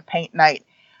night, a paint night,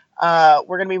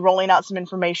 we're going to be rolling out some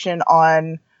information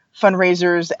on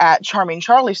fundraisers at Charming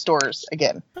Charlie stores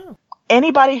again. Oh.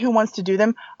 Anybody who wants to do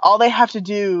them, all they have to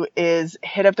do is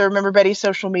hit up the Remember Betty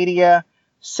social media,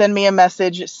 send me a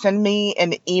message, send me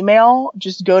an email.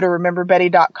 Just go to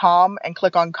rememberbetty.com and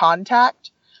click on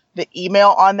contact. The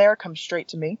email on there comes straight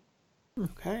to me.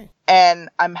 Okay. And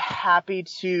I'm happy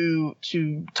to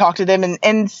talk to them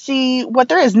and see what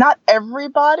there is. Not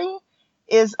everybody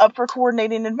is up for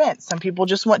coordinating events. Some people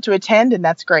just want to attend, and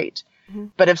that's great. Mm-hmm.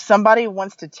 But if somebody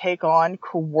wants to take on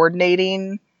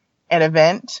coordinating an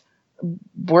event,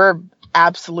 we're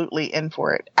absolutely in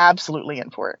for it. Absolutely in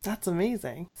for it. That's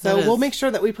amazing. So we'll make sure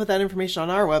that we put that information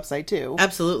on our website too.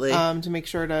 Absolutely. To make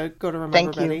sure to go to Remember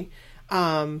Thank Betty.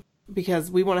 Because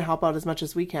we want to help out as much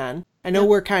as we can. I know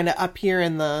we're kind of up here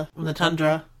in the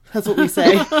tundra. That's what we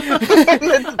say.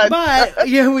 But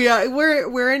yeah, we are.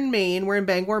 We're in Maine. We're in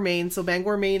Bangor, Maine. So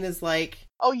Bangor, Maine is like.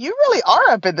 Oh, you really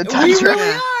are up in the tundra. We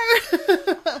really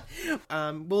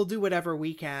are. We'll do whatever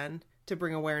we can to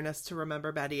bring awareness to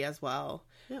Remember Betty as well.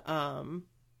 Yeah.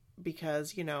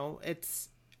 Because it's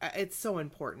so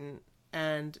important,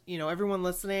 and everyone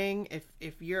listening,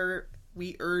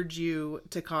 we urge you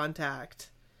to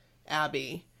contact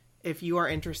Abby if you are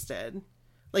interested,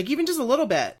 like even just a little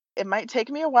bit. It might take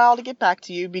me a while to get back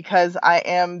to you because I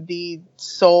am the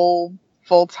sole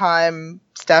full-time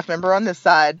staff member on this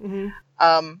side.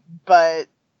 Mm-hmm. But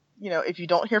if you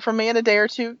don't hear from me in a day or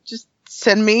two, just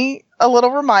send me a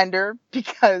little reminder,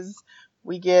 because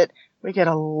we get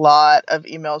a lot of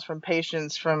emails from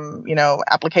patients, from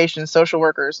applications, social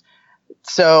workers.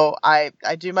 So I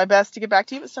do my best to get back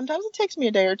to you, but sometimes it takes me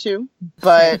a day or two.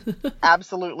 But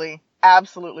absolutely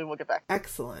we'll get back.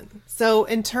 Excellent. So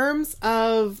in terms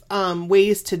of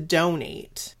ways to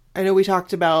donate, I know we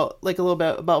talked about a little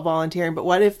bit about volunteering, but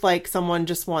what if someone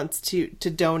just wants to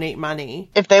donate money?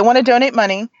 If they want to donate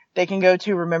money, they can go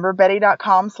to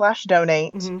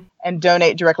rememberbetty.com/donate and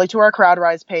donate directly to our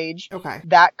CrowdRise page. Okay.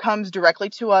 That comes directly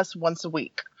to us once a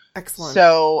week. Excellent.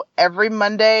 So every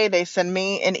Monday they send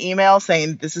me an email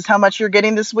saying, this is how much you're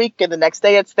getting this week. And the next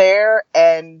day it's there.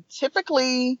 And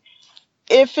typically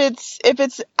if it's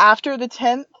after the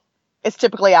 10th, it's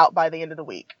typically out by the end of the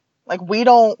week. We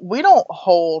don't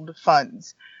hold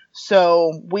funds.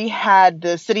 So we had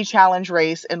the City Challenge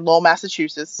race in Lowell,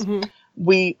 Massachusetts.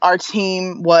 Our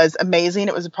team was amazing.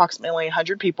 It was approximately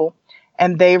 100 people,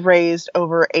 and they raised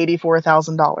over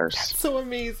 $84,000. That's so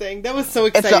amazing. That was so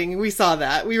exciting. We saw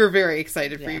that. We were very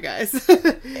excited for you guys.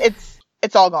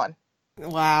 It's all gone.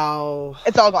 Wow.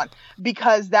 It's all gone,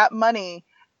 because that money,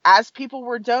 as people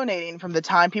were donating from the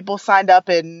time people signed up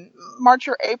in March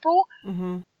or April,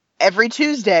 every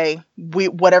Tuesday,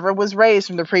 whatever was raised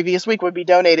from the previous week would be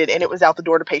donated, and it was out the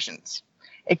door to patients.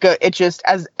 It just,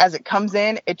 as it comes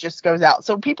in, it just goes out.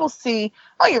 So people see,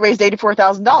 oh, you raised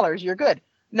 $84,000, you're good.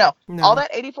 No, all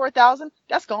that $84,000,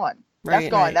 that's gone. That's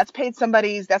gone. Right. That's paid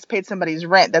somebody's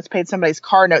rent. That's paid somebody's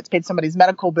car notes, paid somebody's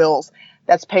medical bills.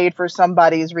 That's paid for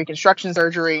somebody's reconstruction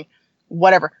surgery,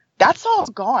 whatever. That's all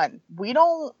gone. We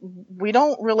don't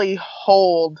really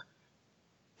hold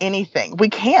anything. We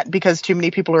can't, because too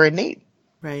many people are in need.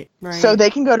 Right. So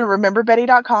they can go to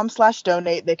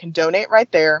rememberbetty.com/donate. They can donate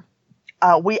right there.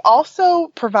 We also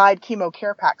provide chemo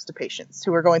care packs to patients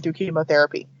who are going through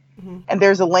chemotherapy. And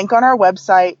there's a link on our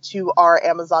website to our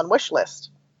Amazon wish list.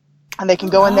 And they can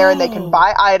go in there and they can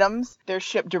buy items. They're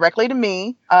shipped directly to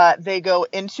me. They go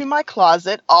into my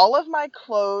closet. All of my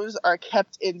clothes are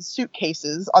kept in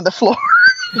suitcases on the floor.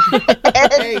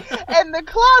 and the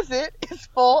closet is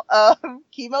full of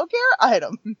chemo care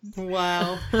items.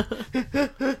 Wow.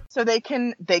 So they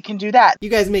can do that. You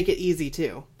guys make it easy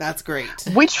too. That's great.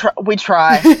 We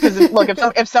try. Because look,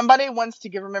 if somebody wants to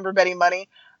give Remember Betty money,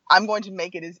 I'm going to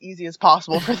make it as easy as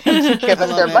possible for them to give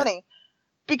us their money.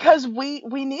 Because we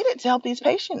need it to help these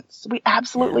patients. We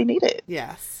absolutely need it.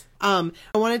 Yes. I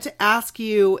wanted to ask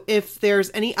you if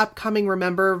there's any upcoming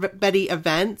Remember Betty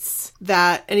events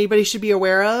that anybody should be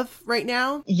aware of right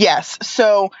now. Yes.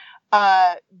 So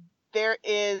there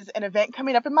is an event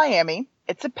coming up in Miami.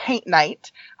 It's a paint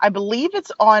night. I believe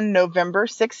it's on November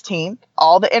 16th.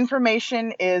 All the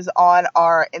information is on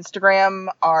our Instagram,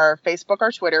 our Facebook,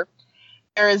 our Twitter.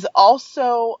 There is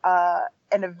also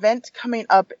an event coming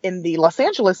up in the Los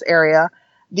Angeles area.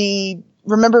 The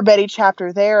Remember Betty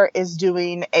chapter there is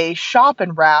doing a shop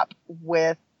and wrap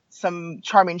with some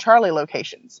Charming Charlie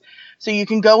locations. So you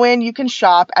can go in, you can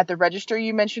shop at the register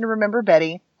you mentioned, Remember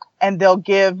Betty, and they'll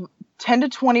give 10 to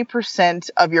 20%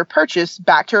 of your purchase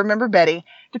back to Remember Betty,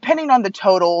 depending on the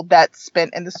total that's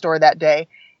spent in the store that day.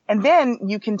 And then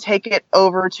you can take it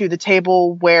over to the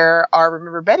table where our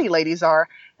Remember Betty ladies are,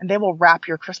 and they will wrap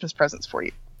your Christmas presents for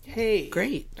you. Hey,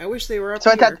 Great. I wish they were up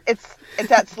So here.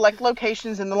 it's at select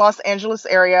locations in the Los Angeles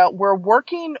area. We're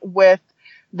working with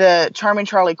the Charming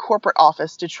Charlie corporate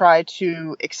office to try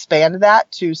to expand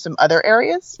that to some other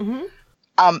areas. Mm-hmm.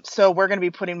 So we're going to be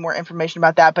putting more information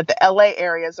about that. But the LA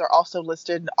areas are also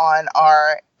listed on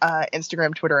our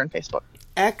Instagram, Twitter, and Facebook.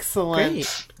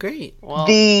 Excellent. Great. Well,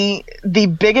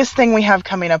 The biggest thing we have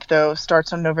coming up, though,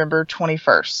 starts on November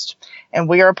 21st. And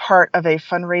we are part of a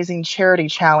fundraising charity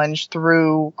challenge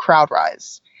through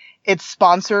CrowdRise. It's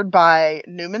sponsored by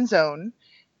Newman's Own.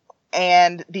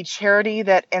 And the charity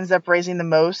that ends up raising the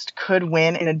most could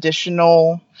win an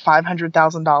additional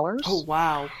 $500,000. oh,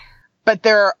 wow. But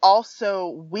there are also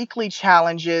weekly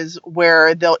challenges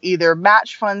where they'll either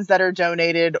match funds that are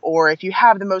donated, or if you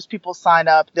have the most people sign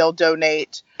up, they'll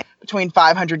donate between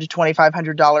 $500 to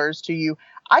 $2,500 to you.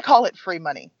 I call it free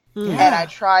money. Yeah. And I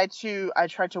try to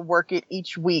work it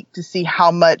each week to see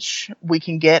how much we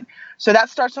can get. So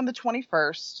that starts on the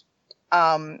 21st.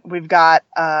 We've got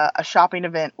a shopping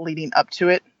event leading up to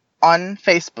it on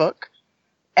Facebook,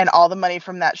 and all the money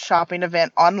from that shopping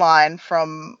event online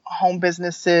from home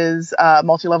businesses,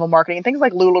 multi-level marketing, things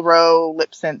like LuLaRoe,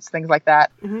 LipSense, things like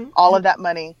that. Mm-hmm. All of that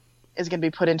money is going to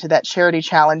be put into that charity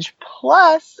challenge.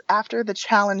 Plus, after the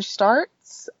challenge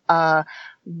starts,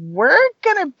 we're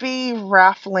going to be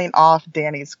raffling off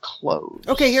Danny's clothes.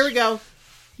 Okay, here we go.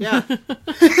 Yeah.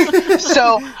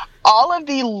 So all of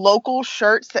the local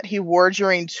shirts that he wore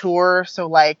during tour, so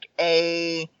like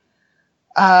a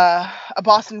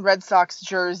Boston Red Sox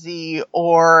jersey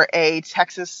or a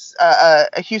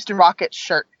Houston Rockets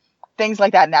shirt, things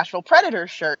like that, Nashville Predators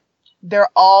shirt, they're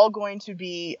all going to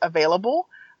be available.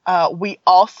 We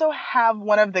also have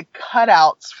one of the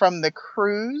cutouts from the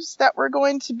cruise that we're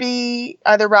going to be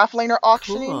either raffling or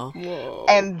auctioning. Cool. Whoa.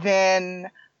 And then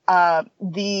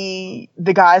the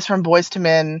guys from Boys to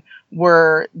Men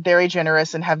were very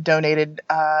generous and have donated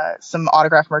some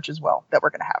autographed merch as well that we're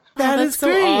going to have. That that's is so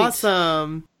great.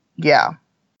 awesome. Yeah.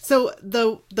 So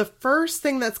the first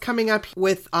thing that's coming up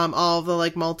with all of the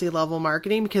like multi-level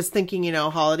marketing, because thinking,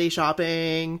 holiday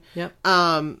shopping. Yep.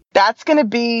 That's going to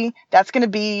be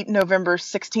November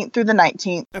 16th through the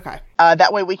 19th. Okay.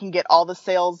 That way we can get all the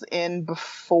sales in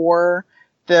before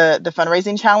the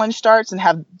fundraising challenge starts and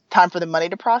have time for the money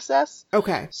to process.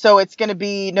 Okay. So it's going to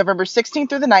be November 16th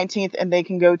through the 19th, and they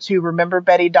can go to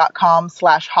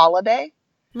rememberbetty.com/holiday,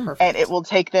 Perfect. and it will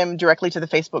take them directly to the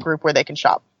Facebook group where they can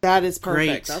shop. That is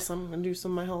perfect. Great. I'm going to do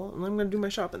I'm going to do my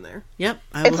shopping there. Yep.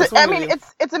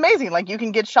 It's amazing. Like, you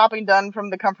can get shopping done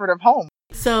from the comfort of home.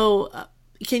 So,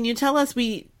 can you tell us,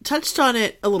 we touched on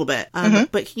it a little bit,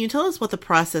 but can you tell us what the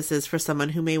process is for someone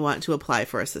who may want to apply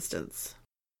for assistance?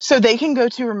 So they can go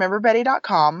to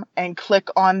rememberbetty.com and click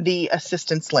on the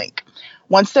assistance link.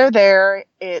 Once they're there,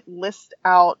 it lists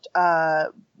out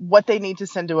what they need to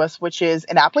send to us, which is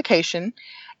an application,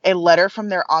 a letter from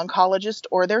their oncologist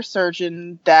or their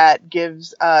surgeon that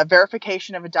gives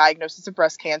verification of a diagnosis of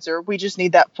breast cancer. We just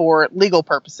need that for legal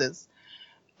purposes.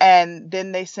 And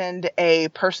then they send a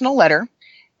personal letter.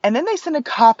 And then they send a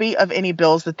copy of any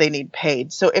bills that they need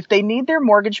paid. So if they need their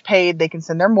mortgage paid, they can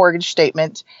send their mortgage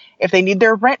statement. If they need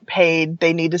their rent paid,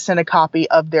 they need to send a copy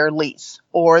of their lease.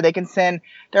 Or they can send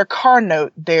their car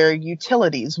note, their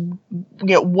utilities,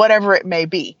 whatever it may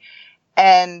be.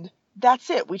 And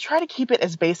that's it. We try to keep it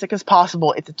as basic as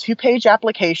possible. It's a 2-page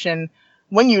application.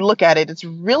 When you look at it, it's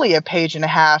really a page and a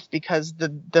half, because the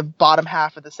bottom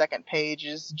half of the second page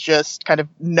is just kind of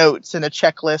notes and a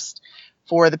checklist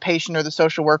for the patient or the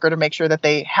social worker to make sure that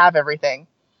they have everything.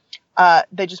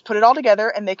 They just put it all together,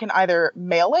 and they can either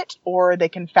mail it or they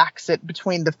can fax it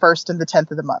between the 1st and the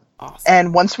 10th of the month. Awesome.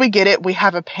 And once we get it, we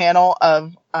have a panel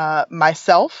of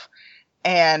myself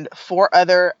and 4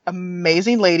 other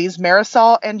amazing ladies,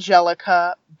 Marisol,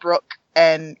 Angelica, Brooke,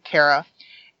 and Kara.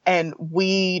 And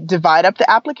we divide up the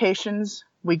applications.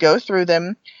 We go through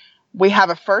them. We have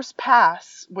a first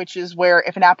pass, which is where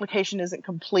if an application isn't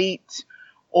complete,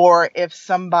 or if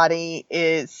somebody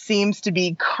seems to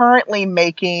be currently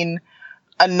making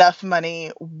enough money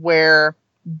where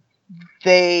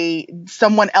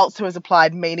someone else who has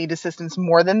applied may need assistance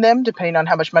more than them, depending on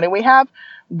how much money we have,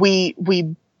 we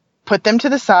put them to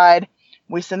the side.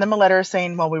 We send them a letter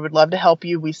saying, well, we would love to help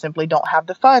you. We simply don't have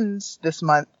the funds this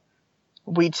month.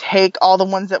 We take all the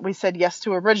ones that we said yes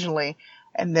to originally,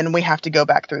 and then we have to go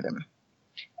back through them.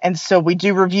 And so we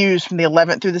do reviews from the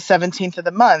 11th through the 17th of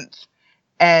the month.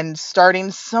 And starting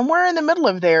somewhere in the middle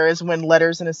of there is when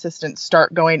letters and assistance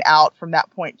start going out from that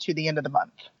point to the end of the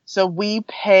month. So we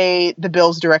pay the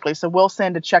bills directly. So we'll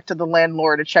send a check to the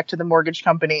landlord, a check to the mortgage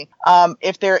company.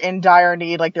 If they're in dire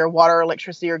need, like their water or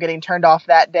electricity are getting turned off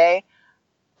that day,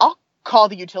 I'll call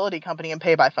the utility company and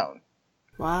pay by phone.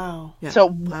 Wow. Yeah. So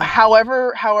Wow.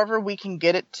 however we can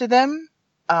get it to them,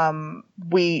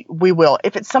 we will.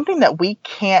 If it's something that we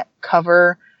can't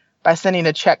cover by sending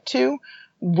a check to,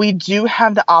 we do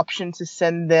have the option to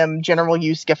send them general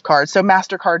use gift cards. So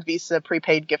MasterCard, Visa,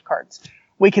 prepaid gift cards.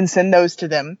 We can send those to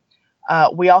them.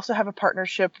 We also have a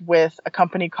partnership with a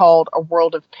company called A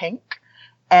World of Pink,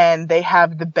 and they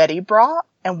have the Betty Bra,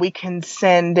 and we can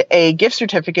send a gift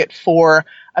certificate for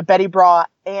a Betty Bra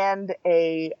and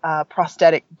a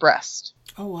prosthetic breast.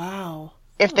 Oh, wow.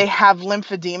 If they have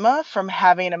lymphedema from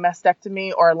having a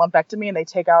mastectomy or a lumpectomy and they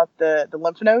take out the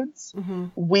lymph nodes,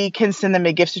 we can send them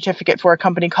a gift certificate for a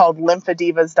company called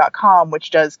lymphedivas.com,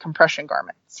 which does compression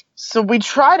garments. So we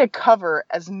try to cover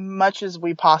as much as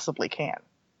we possibly can.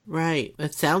 Right.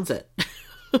 It sounds it.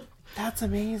 That's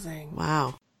amazing.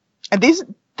 Wow. And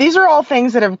these are all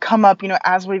things that have come up,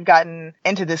 as we've gotten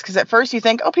into this. Because at first you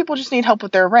think, oh, people just need help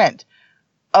with their rent.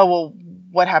 Oh, well,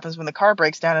 what happens when the car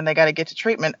breaks down and they got to get to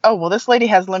treatment? Oh, well, this lady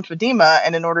has lymphedema,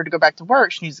 and in order to go back to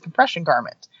work, she needs a compression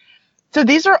garment. So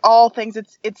these are all things.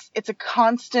 It's a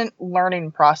constant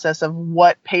learning process of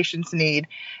what patients need.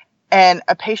 And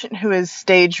a patient who is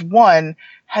stage 1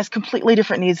 has completely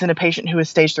different needs than a patient who is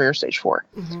stage 3 or stage 4.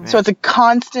 Mm-hmm. So it's a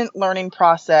constant learning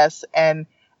process and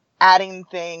adding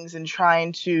things and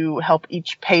trying to help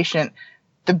each patient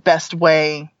the best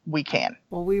way we can.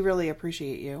 Well, we really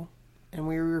appreciate you. And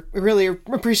we really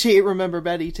appreciate Remember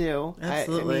Betty too.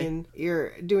 Absolutely. I mean,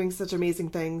 you're doing such amazing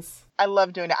things. I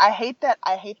love doing it. I hate that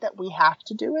we have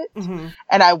to do it. Mm-hmm.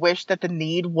 And I wish that the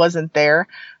need wasn't there,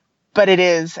 but it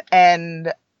is.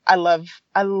 And I love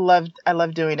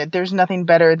doing it. There's nothing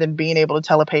better than being able to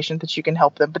tell a patient that you can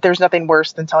help them, but there's nothing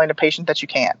worse than telling a patient that you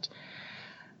can't.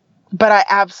 But I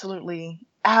absolutely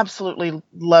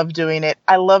love doing it.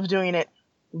 I love doing it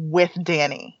with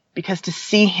Danny. Because to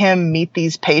see him meet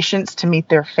these patients, to meet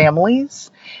their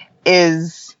families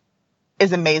is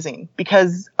amazing.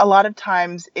 Because a lot of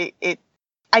times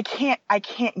I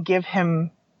can't give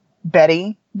him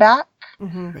Betty back,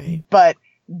 Right. but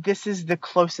this is the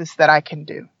closest that I can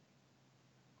do.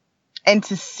 And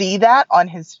to see that on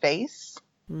his face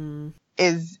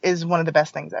is one of the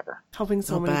best things ever. Helping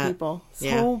so I'll many bet. people.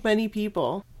 Yeah. So many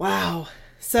people. Wow.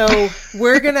 So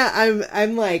we're gonna,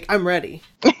 I'm ready.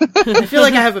 I feel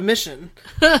like I have a mission.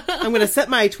 I'm gonna set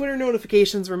my Twitter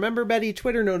notifications, Remember Betty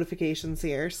Twitter notifications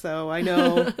here, so I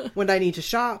know when I need to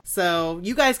shop. So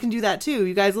you guys can do that too,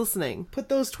 you guys listening. Put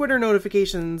those Twitter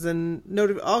notifications and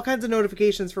all kinds of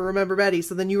notifications for Remember Betty,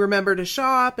 so then you remember to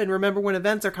shop and remember when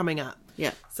events are coming up.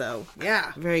 Yeah. So,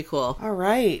 yeah. Very cool. All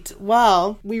right.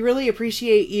 Well, we really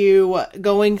appreciate you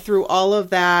going through all of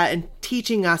that and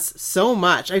teaching us so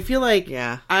much. I feel like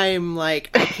I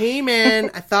came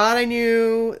in, I thought I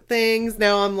knew things.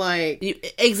 Now I'm like,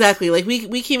 Exactly. Like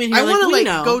we came in here. I want to we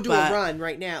know, go do but... a run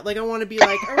right now. Like I want to be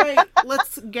like, all right,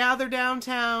 let's gather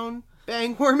downtown,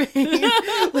 Bangor, Maine.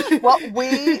 Well,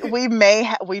 we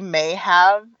may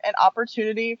have an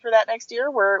opportunity for that next year.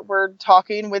 We're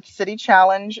talking with City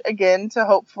Challenge again to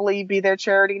hopefully be their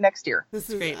charity next year. This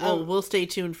is Great. We'll stay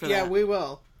tuned for that. Yeah, we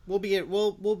will.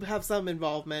 We'll have some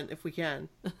involvement if we can.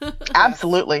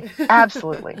 Absolutely.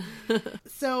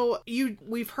 So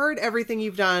we've heard everything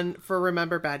you've done for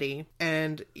Remember Betty,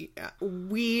 and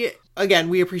we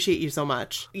appreciate you so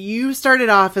much. You started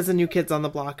off as a New Kids on the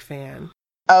Block fan.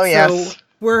 Oh, yes. So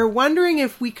we're wondering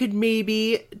if we could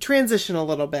maybe transition a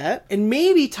little bit and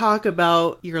maybe talk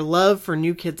about your love for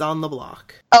New Kids on the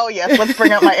Block. Oh, yes. Let's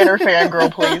bring out my inner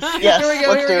fangirl, please. Yes,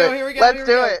 let's do it. Let's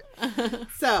do it.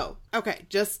 So, okay,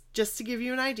 just to give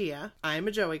you an idea, I'm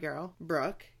a Joey girl.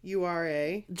 Brooke, you are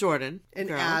a Jordan. And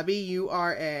girl. Abby, you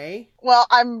are a... Well,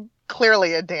 I'm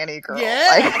clearly a Danny girl.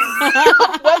 Yeah.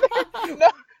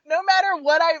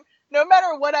 No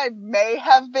matter what I may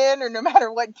have been, or no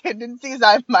matter what tendencies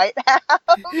I might have,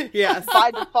 yes,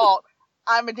 by default,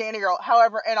 I'm a Danny girl.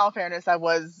 However, in all fairness, I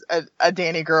was a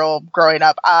Danny girl growing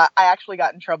up. I actually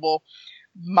got in trouble.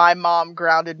 My mom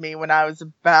grounded me when I was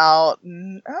about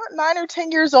 9 or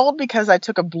 10 years old because I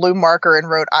took a blue marker and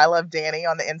wrote "I love Danny"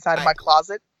 on the inside of my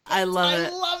closet. I love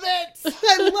it. I love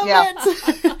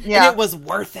it. Yeah. And it was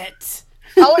worth it.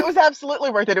 Oh, it was absolutely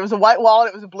worth it. It was a white wall and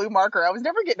it was a blue marker. I was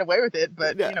never getting away with it,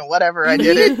 but whatever. I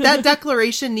did it. That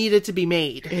declaration needed to be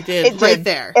made. It did. It Right did.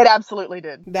 there. It absolutely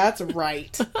did. That's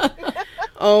right.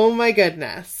 Oh my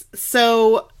goodness.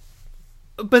 So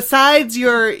besides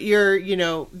your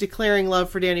declaring love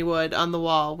for Danny Wood on the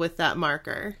wall with that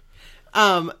marker,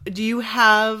 do you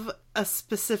have a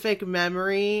specific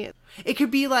memory? It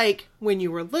could be like when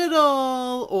you were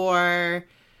little, or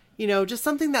just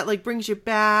something that like brings you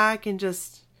back, and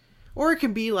just, or it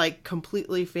can be like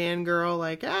completely fangirl,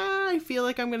 like I feel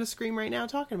like I'm gonna scream right now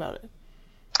talking about it.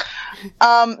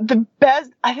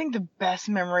 I think the best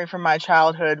memory from my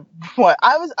childhood,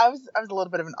 I was a little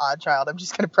bit of an odd child. I'm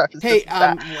just going to preface this with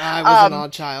that. I was an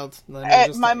odd child.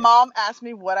 My mom asked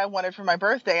me what I wanted for my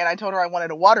birthday, and I told her I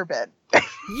wanted a waterbed.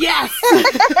 Yes!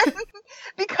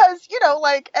 Because,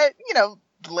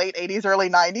 late 80s, early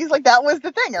 90s, like that was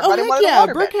the thing. Everybody wanted a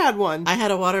waterbed. Brooke had one. I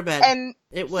had a waterbed. And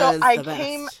it was so I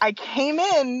came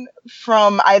in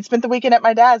I had spent the weekend at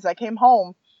my dad's. I came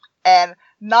home, and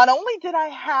not only did I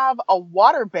have a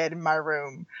waterbed in my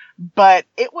room, but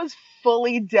it was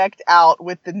fully decked out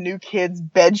with the New Kids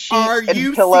bed sheets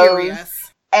and pillows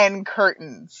serious? And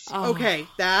curtains. Oh. Okay,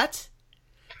 that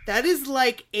is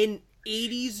like an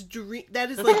 80s dream. That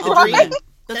is like the Right. dream.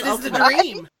 That's That is the ultimate.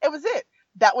 dream. It was it.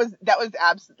 That was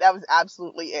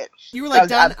absolutely it. You were That like, was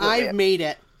done. absolutely I've it. made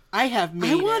it. I have made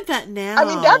I it. want that now. I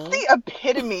mean, that's the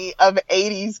epitome of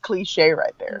 80s cliche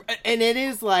right there. And it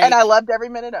is like, And I loved every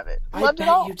minute of it. I Loved bet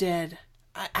it all. you did.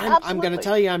 I'm going to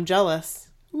tell you, I'm jealous.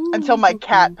 Until my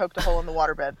cat poked a hole in the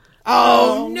waterbed.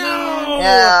 Oh no!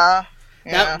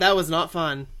 Yeah. That was not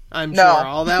fun. I'm No. sure.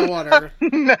 All that water.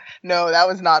 No, that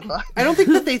was not fun. I don't think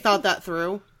that they thought that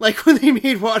through. Like when they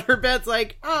made waterbeds,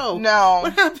 like, oh, No.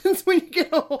 what happens when you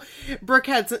get a hole? Brooke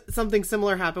had something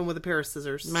similar happen with a pair of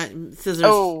scissors. My scissors.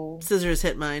 Oh. Scissors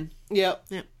hit mine. Yep.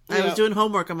 Yep. I was doing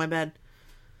homework on my bed,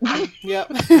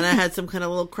 Yep. and I had some kind of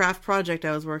little craft project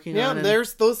I was working Yeah, on. And those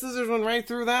scissors went right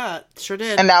through that. sure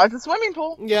did. And now it's a swimming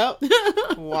pool. Yep.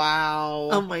 Wow.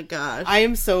 Oh my gosh. I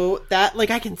am so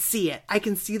I can see it. I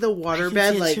can see the see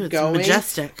waterbed it like too. It's going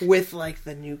majestic. with like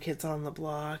the New Kids on the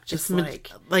Block. Just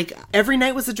like every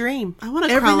night was a dream. I want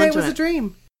to Every crawl night into was it. a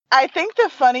dream. I think the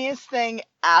funniest thing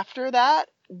after that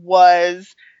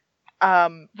was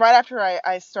right after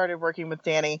I started working with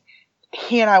Danny,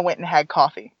 he and I went and had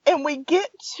coffee. And we get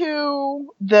to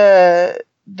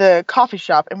the coffee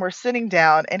shop and we're sitting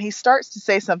down and he starts to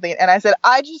say something. And I said,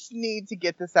 I just need to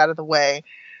get this out of the way.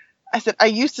 I said, I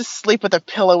used to sleep with a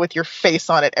pillow with your face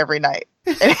on it every night.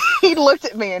 And he looked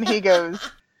at me and he goes,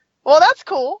 well, that's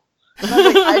cool. And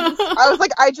I was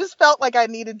like, I just felt like I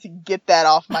needed to get that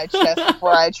off my chest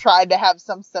before I tried to have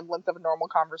some semblance of a normal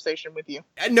conversation with you.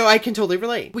 No, I can totally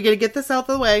relate. We got to get this out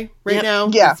of the way right Yep. now.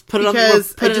 Yeah. Let's put it on the,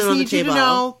 Because put I it just on the need you to table.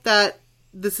 know that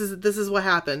this is what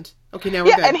happened. Okay, now we're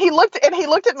Yeah, good. and he looked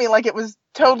at me like it was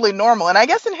totally normal. And I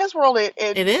guess in his world it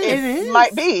It is. It is.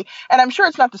 might be. And I'm sure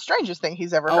it's not the strangest thing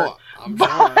he's ever heard. Oh, I'm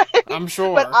sure. I'm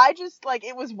sure. But I just like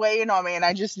it was weighing on me and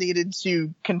I just needed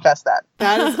to confess that.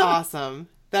 That is awesome.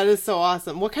 That is so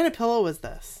awesome. What kind of pillow was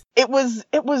this? It was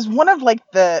one of like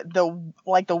the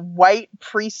white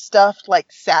pre-stuffed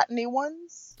like satiny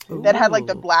ones that had like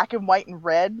the Ooh. black and white and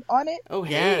red on it. Oh,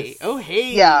 hey. Yes. Oh,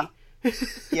 hey. Yeah.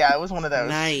 Yeah, it was one of those.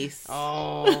 Nice.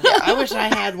 Oh, I wish I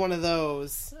had one of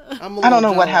those. I'm a I don't little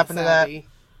know what jealous, happened to that. Abby.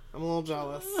 I'm a little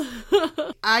jealous.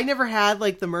 I never had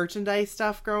like the merchandise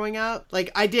stuff growing up.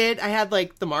 Like I had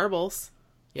like the marbles.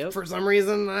 Yep. For some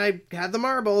reason I had the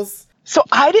marbles. So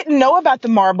I didn't know about the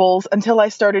marbles until I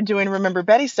started doing Remember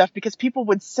Betty stuff because people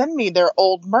would send me their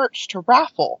old merch to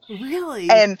raffle. Really?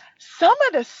 And some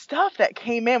of the stuff that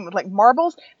came in with like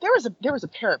marbles, there was a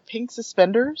pair of pink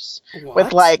suspenders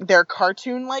with like their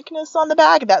cartoon likeness on the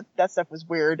back. That stuff was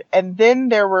weird. And then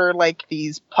there were like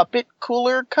these puppet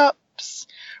cooler cups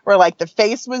where like the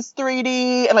face was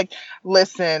 3D. And like,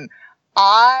 listen,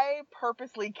 I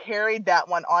purposely carried that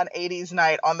one on 80s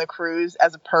night on the cruise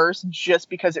as a purse just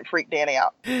because it freaked Danny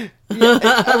out.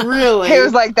 Really? He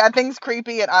was like, that thing's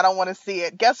creepy and I don't want to see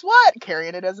it. Guess what?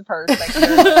 Carrying it as a purse. Thank you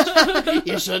very much.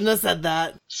 You shouldn't have said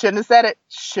that. Shouldn't have said it.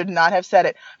 Should not have said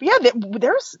it. But yeah,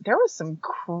 there was some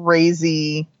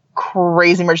crazy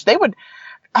merch.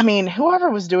 Whoever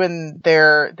was doing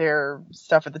their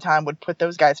stuff at the time would put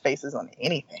those guys' faces on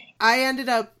anything. I ended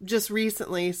up just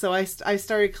recently, so I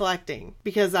started collecting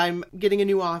because I'm getting a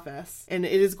new office and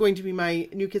it is going to be my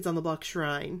New Kids on the Block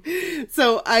shrine.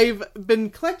 So I've been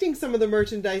collecting some of the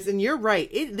merchandise and you're right.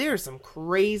 There's some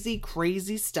crazy,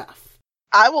 crazy stuff.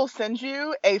 I will send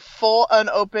you a full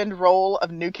unopened roll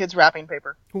of New Kids wrapping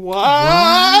paper.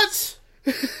 What?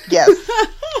 Yes.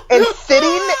 It's sitting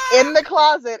in the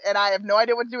closet, and I have no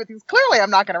idea what to do with it. Because clearly, I'm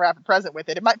not going to wrap a present with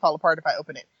it. It might fall apart if I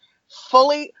open it.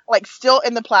 Fully, like, still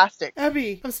in the plastic.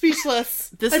 Abby, I'm speechless.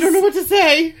 This I don't know what to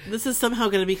say. This is somehow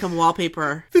going to become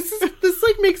wallpaper. This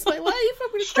like makes my life.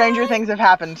 I'm gonna Stranger cry. things have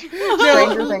happened.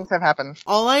 Stranger things have happened.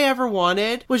 All I ever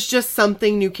wanted was just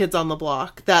something New Kids on the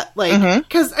Block that, like,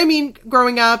 because I mean,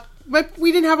 growing up,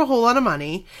 we didn't have a whole lot of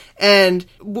money, and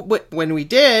when we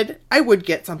did, I would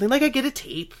get something like I get a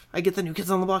tape. I get the New Kids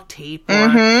on the Block tape.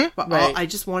 But Right. I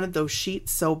just wanted those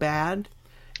sheets so bad.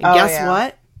 And guess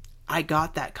what? I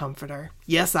got that comforter.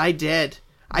 Yes, I did.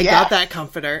 I got that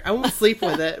comforter. I won't sleep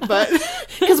with it, but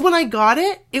because when I got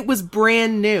it, it was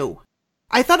brand new.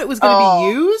 I thought it was going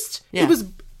to be used. Yeah.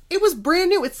 It was brand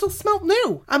new. It still smelled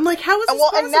new. I'm like, how is this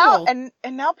possible?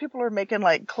 And now people are making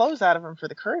like clothes out of them for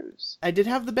the cruise. I did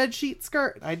have the bed sheet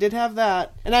skirt. I did have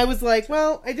that. And I was like,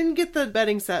 well, I didn't get the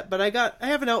bedding set, but I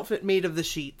have an outfit made of the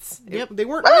sheets. Yep. They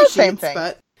weren't my same sheets, thing.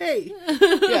 but hey.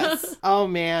 Yes. Oh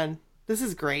man. This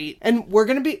is great. And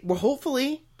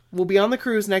hopefully we'll be on the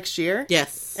cruise next year.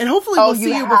 Yes. And hopefully we'll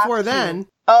see you before then.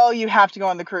 Oh, you have to go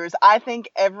on the cruise. I think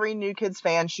every New Kids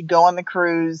fan should go on the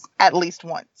cruise at least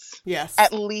once. Yes.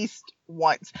 At least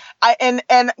once. And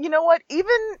you know what?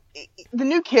 Even the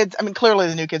New Kids, I mean, clearly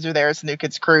the New Kids are there. It's the New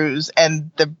Kids cruise,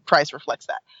 and the price reflects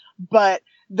that. But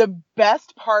the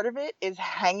best part of it is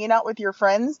hanging out with your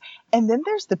friends, and then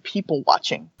there's the people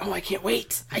watching. Oh, I can't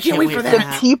wait. I can't wait for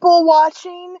that. The people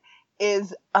watching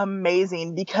is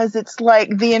amazing because it's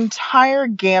like the entire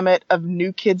gamut of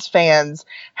New Kids fans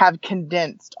have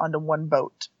condensed onto one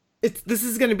boat. It's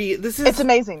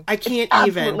amazing. I can't it's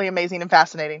even. Absolutely amazing and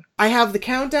fascinating. I have the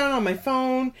countdown on my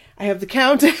phone. I have the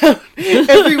countdown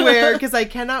everywhere because I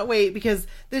cannot wait, because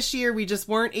this year we just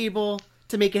weren't able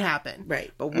to make it happen.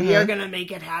 Right. But we are going to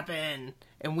make it happen,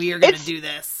 and we are going to do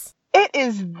this. It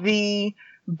is the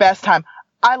best time.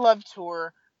 I love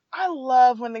tour. I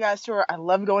love when the guys tour. I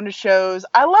love going to shows.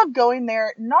 I love going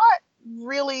there, not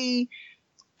really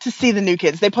to see the New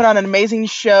Kids. They put on an amazing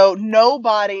show.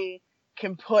 Nobody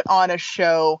can put on a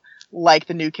show like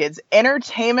the New Kids.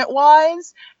 Entertainment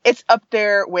wise, it's up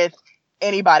there with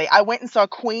anybody. I went and saw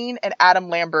Queen and Adam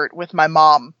Lambert with my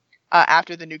mom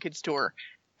after the New Kids tour,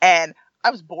 and I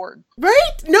was bored.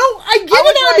 Right? No, I get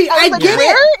it, Abby. I get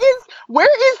it. Where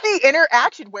is the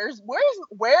interaction? Where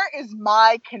is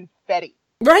my confetti?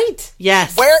 Right.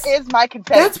 Yes. Where is my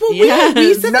confetti? That's what Yes.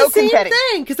 we said No the same confetti.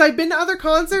 thing. Because I've been to other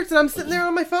concerts and I'm sitting there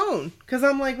on my phone. Because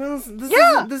I'm like, well,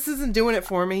 this isn't doing it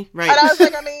for me. Right. And I was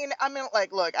like, I mean,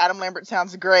 like, look, Adam Lambert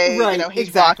sounds great. Right, You know, he's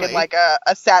exactly. rocking like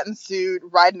a satin suit,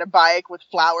 riding a bike with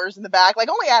flowers in the back. Like,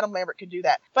 only Adam Lambert could do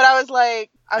that. But I was like,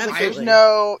 Absolutely.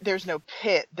 there's no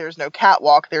pit, there's no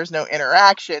catwalk, there's no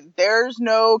interaction, there's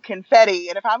no confetti.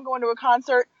 And if I'm going to a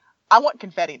concert, I want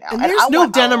confetti now. And I there's no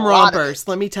want a denim lot of it. rompers.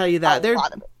 Let me tell you that. A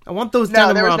lot of it. I want those No,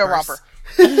 denim there was rompers.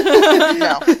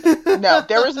 no romper. No,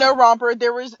 there was no romper.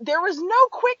 There was no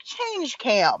quick change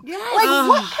cam. Yeah. Like,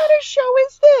 what kind of show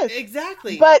is this?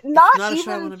 Exactly. But not not a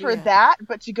show I even wanna be for at. that,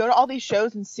 but to go to all these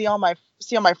shows and see all my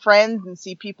friends and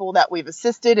see people that we've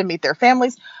assisted and meet their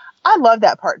families. I love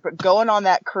that part. But going on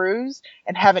that cruise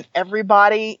and having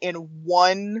everybody in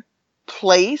one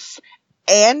place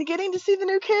and getting to see the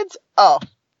New Kids,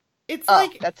 it's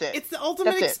that's it. It's the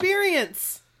ultimate That's it.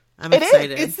 experience. I'm It is.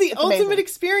 excited. It's the ultimate amazing.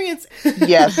 experience.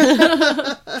 Yes.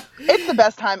 It's the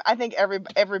best time. I think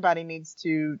everybody needs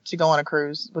to go on a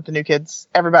cruise with the New Kids.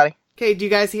 Everybody. Okay, do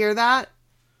you guys hear that?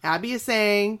 Abby is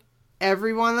saying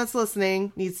everyone that's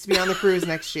listening needs to be on the cruise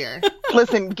next year.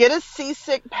 Listen, get a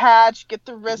seasick patch, get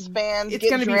the wristbands, It's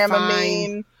get gonna be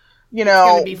Dramamine, you It's know,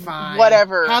 gonna be fine.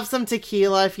 whatever. Have some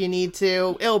tequila if you need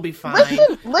to. It'll be fine.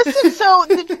 Listen. So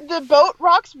the boat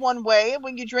rocks one way, and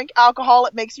when you drink alcohol,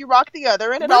 it makes you rock the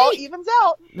other, and it all Right. evens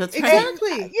out. That's right.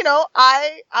 Exactly. You know,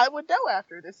 I would know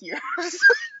after this year.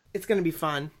 It's gonna be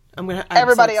fun. I'm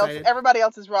everybody so else, excited. everybody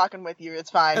else is rocking with you. It's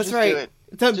fine. That's Just right. do it.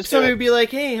 Just Somebody do it. would be like,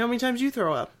 "Hey, how many times do you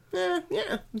throw up?" Yeah.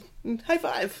 High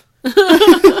five.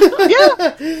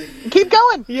 Yeah. Keep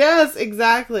going. Yes,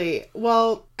 exactly.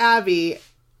 Well, Abby,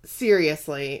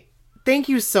 seriously, thank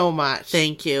you so much.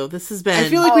 Thank you. This has been I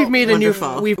feel like we've made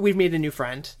wonderful. a we've made a new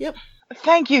friend. Yep.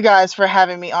 Thank you guys for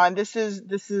having me on. This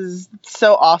is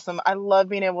so awesome. I love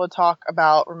being able to talk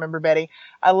about Remember Betty.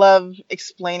 I love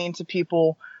explaining to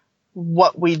people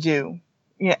what we do.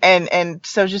 Yeah, and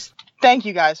so just thank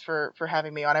you guys for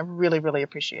having me on. I really, really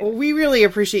appreciate Well, it. we really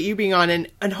appreciate you being on,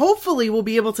 and hopefully we'll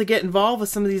be able to get involved with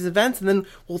some of these events, and then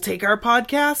we'll take our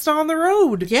podcast on the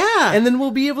road. Yeah. And then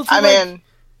we'll be able to, I'm in.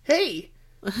 hey,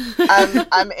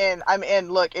 I'm in. I'm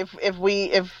in. Look, if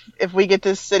we get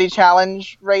this city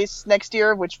challenge race next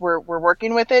year, which we're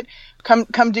working with it, come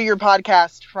do your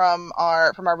podcast from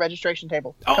our registration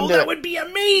table. Oh, that would be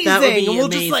amazing. That would be and we'll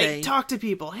amazing. just like talk to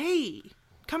people. Hey,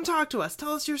 come talk to us.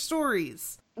 Tell us your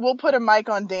stories. We'll put a mic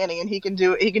on Danny, and he can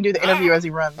do the interview as he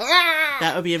runs.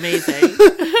 That would be amazing.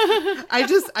 I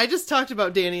just talked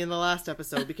about Danny in the last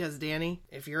episode because Danny,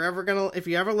 if you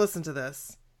ever listen to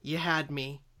this, you had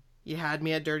me. You had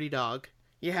me at Dirty Dog.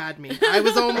 You had me. I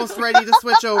was almost ready to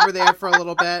switch over there for a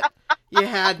little bit. You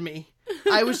had me.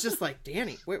 I was just like,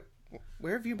 Danny, where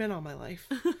have you been all my life?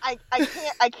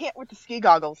 I can't with the ski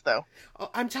goggles though. Oh,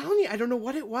 I'm telling you, I don't know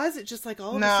what it was. It just like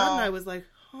all of a sudden I was like,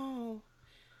 oh,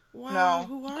 wow,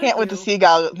 who are can't you? with the ski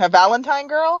goggles. Now, Valentine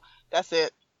girl, that's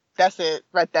it.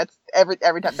 Right, that's every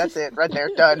time. That's it right there.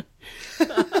 Done.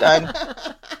 Done.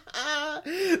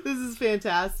 This is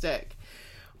fantastic.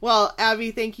 Well,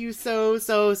 Abby, thank you so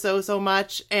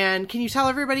much. And can you tell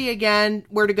everybody again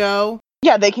where to go?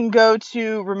 Yeah, they can go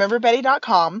to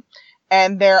rememberbetty.com,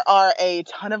 and there are a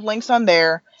ton of links on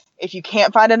there. If you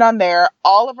can't find it on there,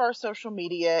 all of our social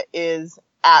media is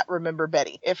at Remember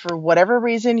Betty. If for whatever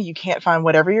reason you can't find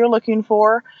whatever you're looking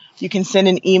for, you can send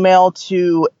an email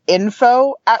to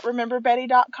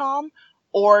info@rememberbetty.com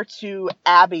or to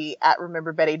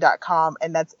abby@rememberbetty.com,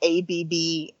 and that's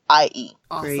ABBIE. Awesome.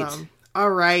 Great. All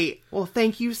right. Well,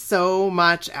 thank you so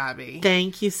much, Abby.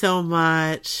 Thank you so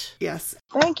much. Yes.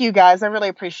 Thank you, guys. I really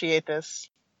appreciate this.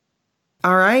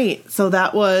 All right. So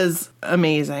that was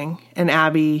amazing. And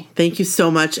Abby, Thank you so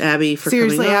much, Abby, for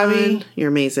Seriously, coming on. Abby? You're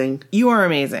amazing. you are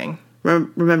amazing.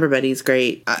 Remember Betty's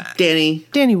great. Danny,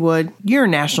 Danny Wood, you're a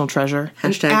national treasure.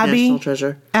 And hashtag Abby, national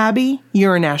treasure. Abby,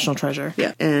 you're a national treasure.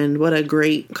 Yeah, and what a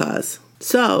great cause.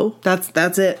 So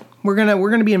That's it. We're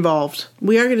gonna be involved.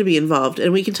 we are going to be involved,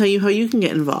 and we can tell you how you can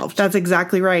get involved. That's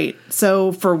exactly right.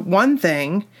 So for one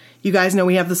thing, you guys know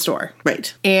we have the store.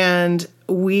 Right. And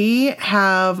we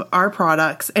have our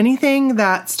products. Anything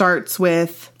that starts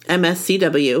with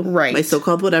MSCW, Right. My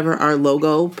so-called whatever, our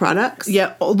logo products.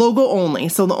 logo only.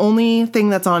 So the only thing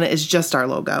that's on it is just our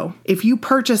logo. If you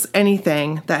purchase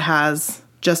anything that has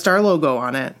just our logo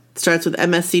on it, Starts with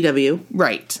MSCW.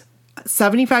 right,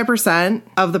 75%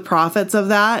 of the profits of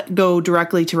that go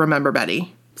directly to Remember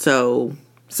Betty. So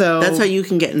So that's how you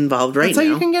can get involved right That's now. how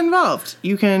you can get involved.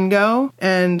 You can go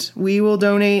and we will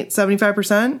donate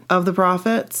 75% of the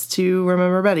profits to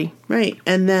Remember Betty. Right.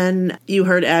 And then you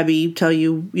heard Abby tell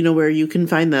you, where you can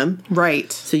find them.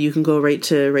 Right. So you can go right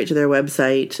to their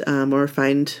website, or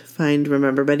find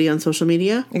Remember Betty on social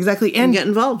media. Exactly. And get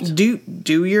involved. Do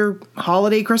your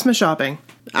holiday Christmas shopping.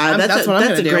 That's what I'm a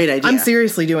gonna do. great idea. I'm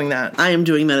seriously doing that. I am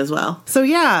doing that as well. So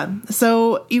yeah.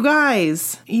 So you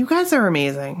guys are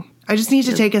amazing. I just need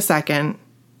to take a second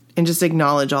and just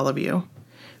acknowledge all of you,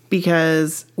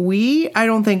 because I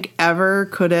don't think ever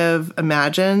could have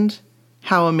imagined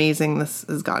how amazing this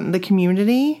has gotten. The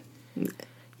community,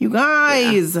 you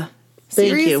guys,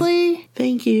 seriously,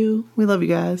 Thank you. we love you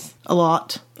guys a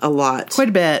lot, Quite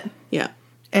a bit, Yeah.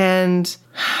 and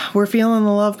we're feeling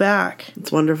the love back.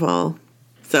 It's wonderful.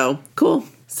 So cool.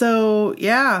 So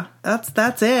yeah,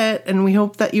 that's it. And we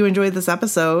hope that you enjoyed this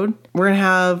episode. We're going to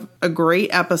have a great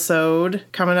episode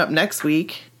coming up next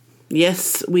week.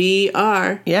 Yes, we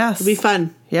are. Yes. It'll be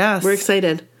fun. Yes. We're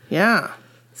excited. Yeah.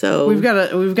 So We've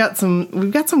got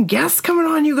some guests coming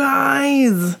on, you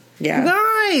guys. Yeah.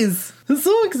 You guys. It's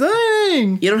so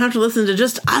exciting. you don't have to listen to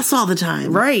just us all the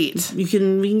time. Right. We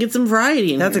can get some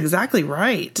variety in That's here. exactly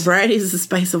right. Variety is the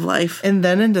spice of life. And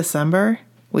then in December,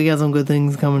 we got some good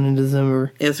things coming in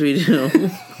December. Yes, we do.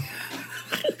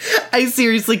 I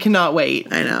seriously cannot wait.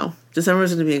 I know.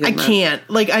 December's going to be a good I month. can't.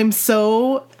 Like, I'm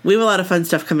so... We have a lot of fun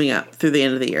stuff coming up through the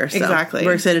end of the year. So Exactly.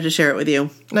 We're excited to share it with you.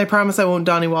 And I promise I won't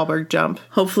Donnie Wahlberg jump.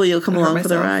 Hopefully you'll come along for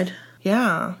the myself. ride.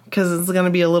 Yeah, because it's going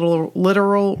to be a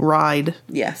literal ride.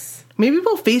 Yes. Maybe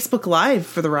we'll Facebook Live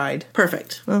for the ride.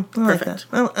 Perfect. Oh, I like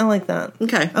Perfect. that. I like that.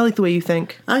 Okay. I like the way you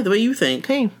think. I like the way you think.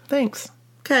 Hey, thanks.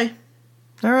 Okay.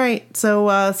 All right,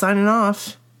 so signing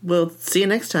off. We'll see you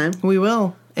next time. We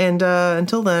will. And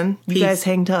until then, you Peace. guys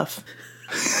hang tough.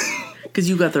 Because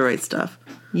you got the right stuff.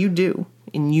 You do.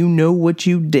 And you know what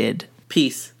you did.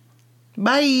 Peace.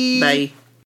 Bye. Bye.